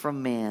comes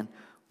from man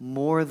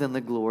more than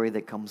the glory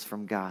that comes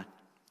from God.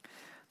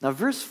 Now,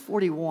 verse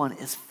 41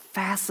 is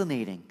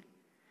fascinating.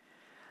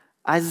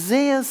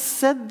 Isaiah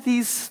said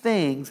these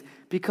things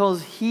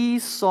because he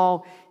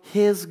saw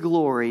his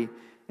glory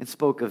and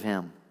spoke of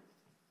him.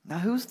 Now,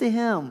 who's the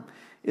him?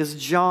 Is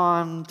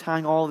John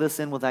tying all this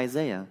in with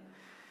Isaiah?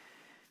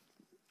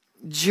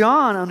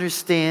 John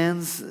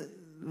understands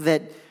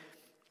that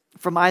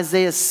from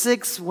Isaiah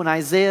 6, when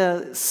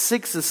Isaiah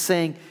 6 is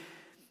saying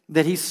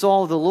that he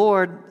saw the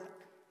Lord,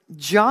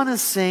 John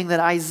is saying that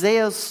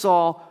Isaiah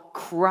saw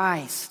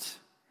Christ.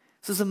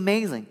 This is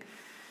amazing.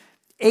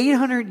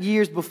 800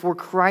 years before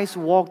Christ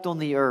walked on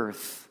the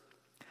earth,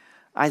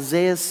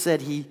 Isaiah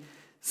said he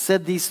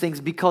said these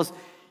things because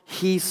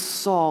he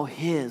saw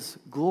his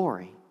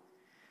glory.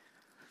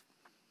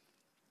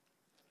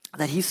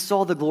 That he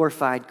saw the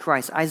glorified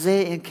Christ.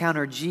 Isaiah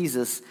encountered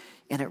Jesus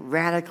and it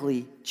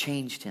radically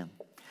changed him.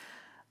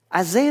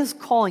 Isaiah's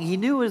calling, he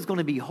knew it was going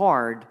to be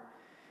hard,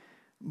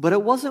 but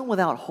it wasn't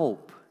without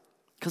hope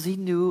because he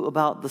knew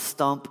about the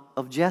stump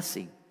of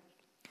Jesse.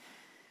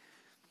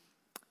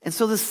 And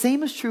so the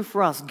same is true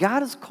for us.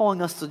 God is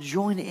calling us to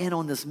join in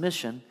on this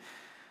mission,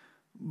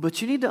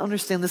 but you need to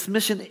understand this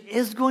mission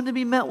is going to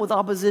be met with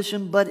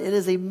opposition, but it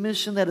is a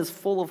mission that is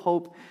full of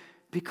hope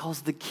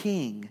because the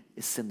King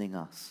is sending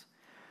us.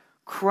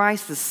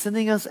 Christ is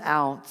sending us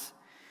out.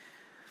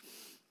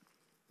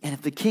 And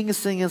if the King is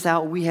sending us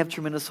out, we have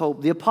tremendous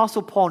hope. The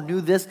Apostle Paul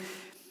knew this.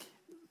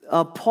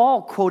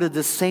 Paul quoted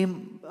the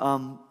same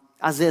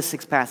Isaiah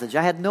 6 passage.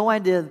 I had no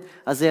idea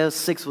Isaiah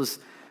 6 was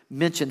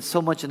mentioned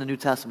so much in the New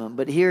Testament.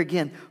 But here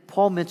again,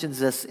 Paul mentions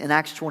this in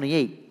Acts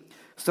 28,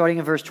 starting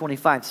in verse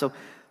 25. So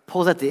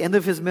Paul's at the end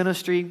of his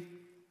ministry,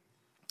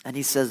 and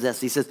he says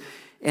this. He says,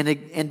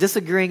 and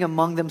disagreeing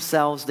among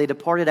themselves, they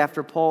departed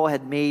after Paul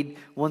had made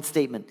one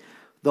statement.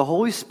 The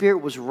Holy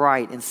Spirit was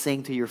right in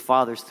saying to your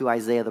fathers through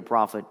Isaiah the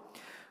prophet,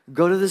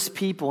 go to this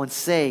people and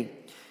say,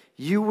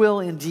 you will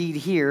indeed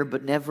hear,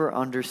 but never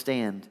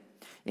understand.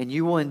 And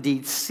you will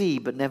indeed see,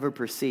 but never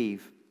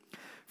perceive.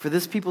 For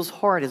this people's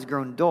heart has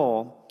grown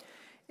dull,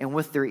 and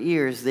with their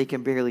ears they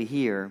can barely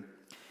hear.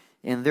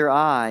 And their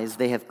eyes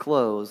they have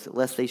closed,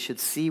 lest they should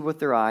see with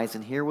their eyes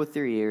and hear with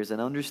their ears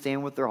and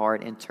understand with their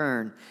heart and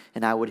turn,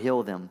 and I would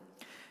heal them.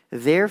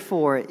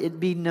 Therefore it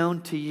be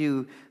known to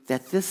you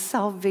that this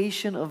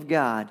salvation of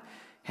God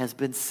has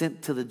been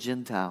sent to the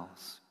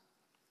Gentiles,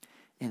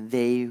 and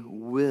they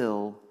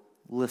will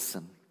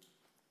listen.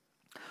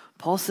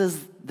 Paul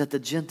says that the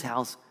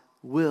Gentiles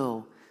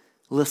will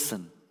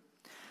listen.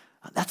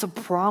 That's a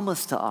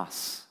promise to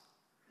us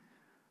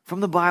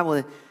from the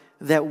Bible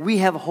that we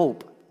have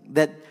hope,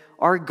 that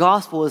our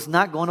gospel is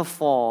not going to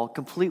fall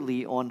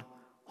completely on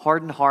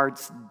hardened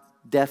hearts,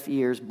 deaf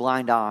ears,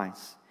 blind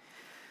eyes.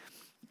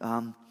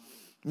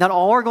 Not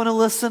all are going to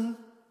listen,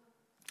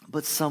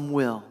 but some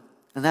will.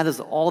 And that is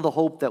all the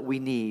hope that we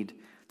need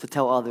to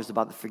tell others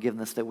about the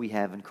forgiveness that we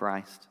have in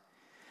Christ.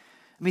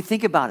 I mean,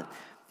 think about it.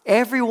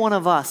 Every one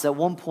of us at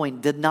one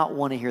point did not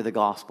want to hear the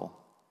gospel.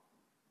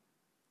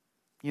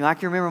 You know, I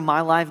can remember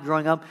my life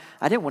growing up,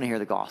 I didn't want to hear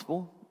the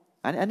gospel.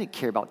 I didn't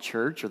care about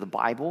church or the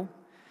Bible.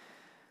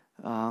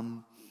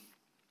 And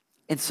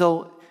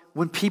so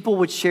when people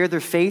would share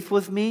their faith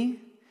with me,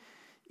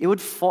 it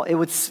would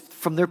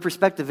from their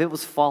perspective, it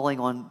was falling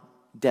on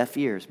deaf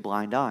ears,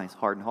 blind eyes,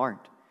 hardened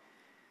heart.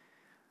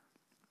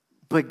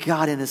 But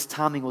God in His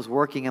timing was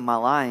working in my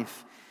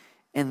life.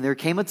 And there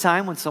came a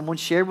time when someone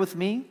shared with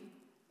me,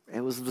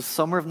 it was the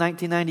summer of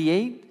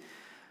 1998.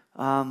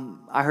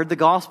 I heard the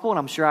gospel, and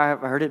I'm sure I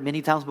heard it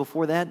many times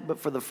before that, but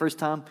for the first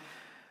time,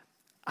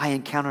 I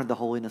encountered the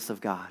holiness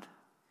of God.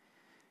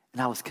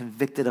 And I was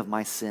convicted of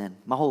my sin.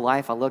 My whole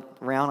life, I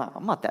looked around,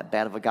 I'm not that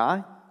bad of a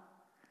guy.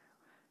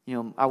 You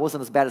know, I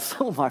wasn't as bad as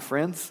some of my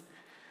friends.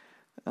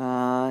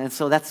 And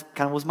so that's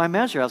kind of was my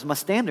measure. That was my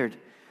standard.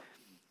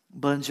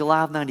 But in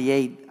July of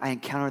 98, I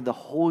encountered the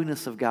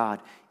holiness of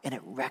God, and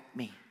it wrecked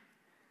me.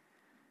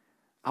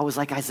 I was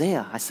like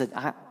Isaiah. I said,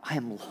 I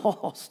am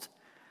lost.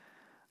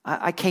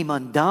 I came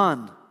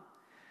undone.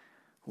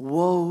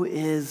 Woe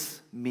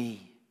is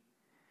me.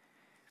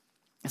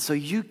 And so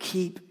you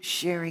keep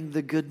sharing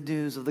the good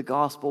news of the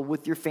gospel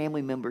with your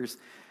family members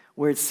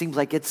where it seems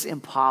like it's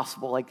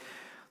impossible, like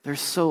they're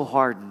so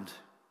hardened.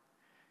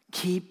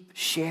 Keep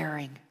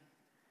sharing.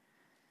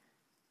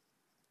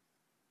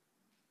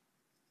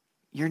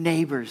 Your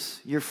neighbors,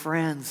 your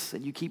friends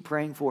that you keep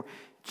praying for,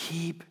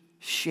 keep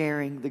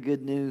sharing the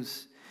good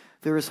news.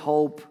 There is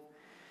hope.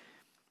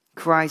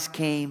 Christ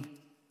came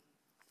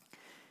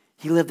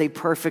He lived a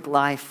perfect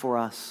life for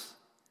us.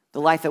 The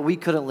life that we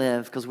couldn't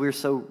live because we were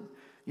so,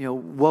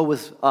 woe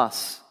is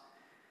us.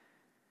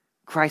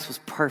 Christ was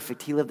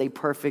perfect. He lived a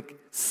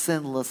perfect,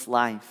 sinless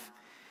life.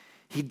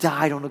 He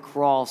died on the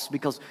cross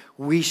because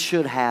we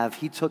should have.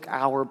 He took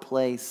our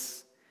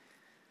place.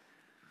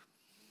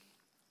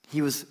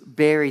 He was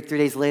buried. 3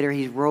 days later,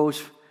 he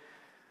rose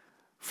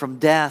from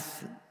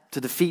death, to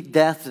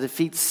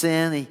defeat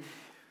sin. He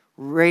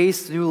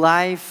raised new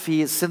life.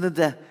 He ascended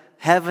to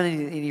heaven,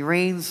 and he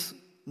reigns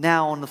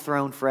now on the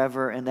throne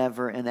forever and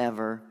ever and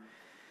ever.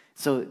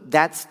 So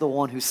that's the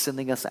one who's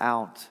sending us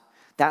out.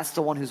 That's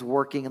the one who's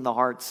working in the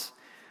hearts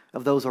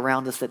of those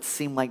around us that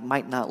seem like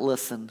might not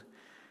listen.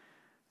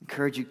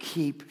 Encourage you,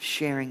 keep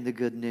sharing the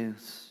good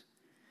news.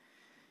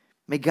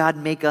 May God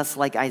make us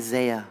like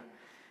Isaiah.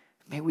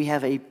 May we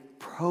have a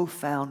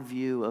profound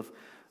view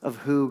of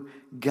who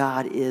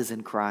God is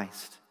in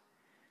Christ.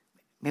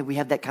 May we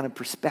have that kind of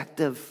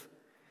perspective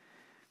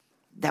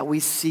that we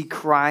see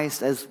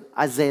Christ as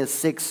Isaiah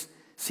 6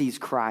 sees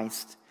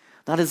Christ.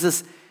 Not as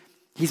this,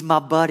 he's my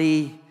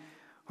buddy,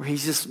 or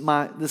he's just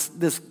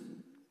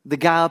the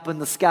guy up in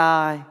the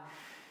sky.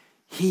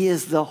 He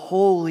is the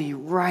holy,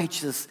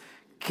 righteous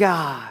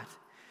God.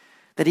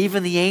 That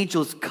even the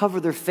angels cover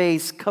their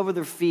face, cover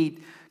their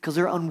feet, because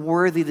they're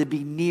unworthy to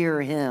be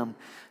near him.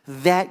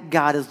 That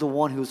God is the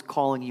one who is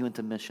calling you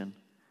into mission.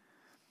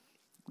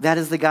 That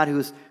is the God who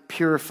is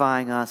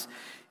purifying us.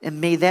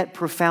 And may that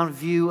profound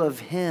view of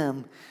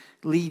him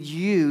lead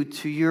you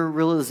to your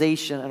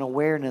realization and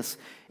awareness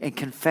and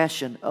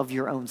confession of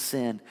your own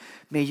sin.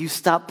 May you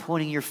stop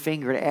pointing your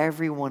finger at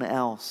everyone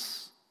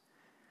else.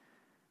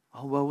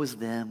 Oh, woe is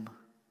them.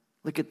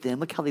 Look at them.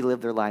 Look how they live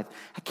their life.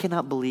 I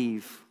cannot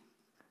believe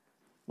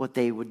what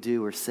they would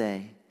do or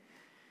say.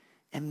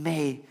 And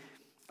may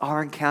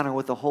our encounter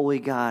with the holy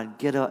God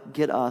get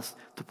us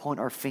to point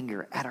our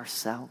finger at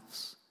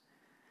ourselves.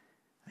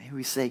 May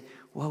we say,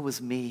 woe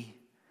is me.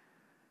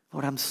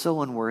 Lord, I'm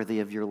so unworthy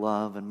of your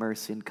love and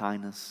mercy and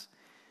kindness.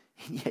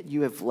 And yet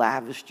you have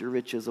lavished your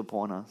riches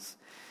upon us.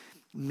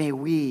 May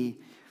we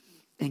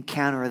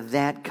encounter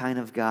that kind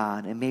of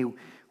God. And may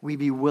we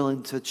be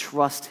willing to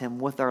trust him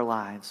with our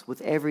lives,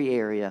 with every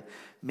area.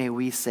 May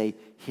we say,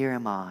 here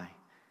am I,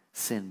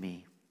 send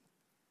me.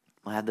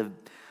 I'll have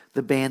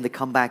the band to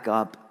come back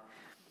up.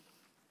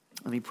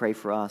 Let me pray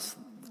for us.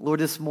 Lord,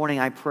 this morning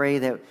I pray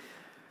that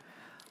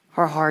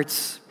our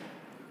hearts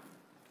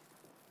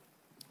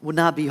would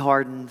not be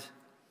hardened.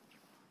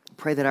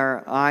 Pray that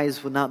our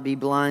eyes would not be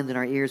blind and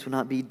our ears would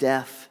not be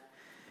deaf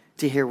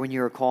to hear when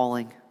you are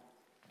calling.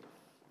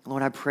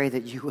 Lord, I pray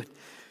that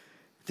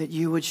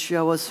you would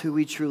show us who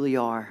we truly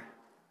are.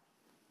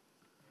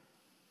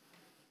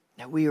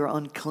 That we are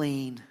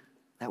unclean,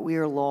 that we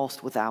are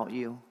lost without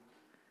you.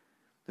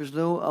 There's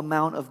no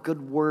amount of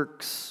good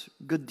works,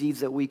 good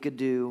deeds that we could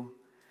do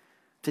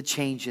to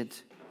change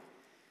it.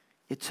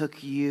 It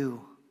took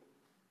you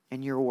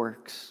and your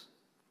works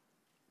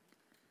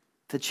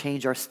to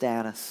change our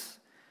status.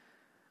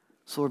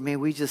 So Lord, may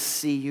we just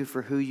see you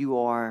for who you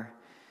are,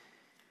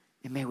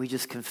 and may we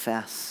just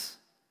confess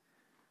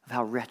of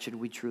how wretched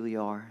we truly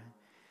are.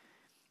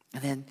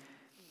 And then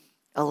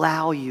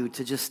allow you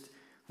to just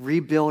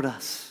rebuild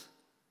us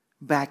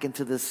back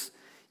into this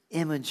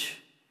image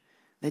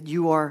that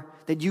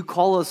you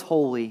call us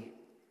holy,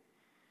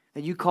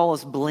 that you call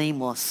us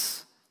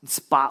blameless and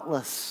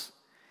spotless,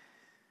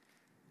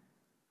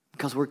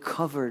 because we're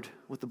covered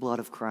with the blood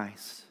of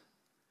Christ.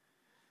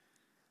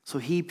 So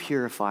he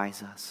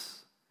purifies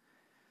us.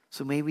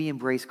 So may we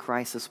embrace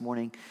Christ this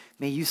morning.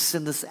 May you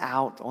send us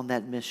out on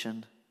that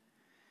mission.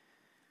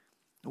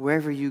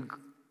 Wherever you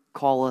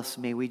call us,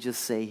 may we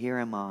just say, here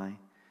am I,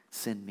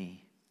 send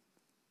me.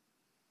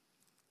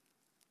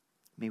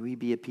 May we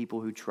be a people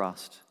who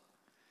trust.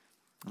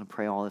 I'm going to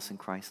pray all this in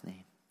Christ's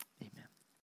name.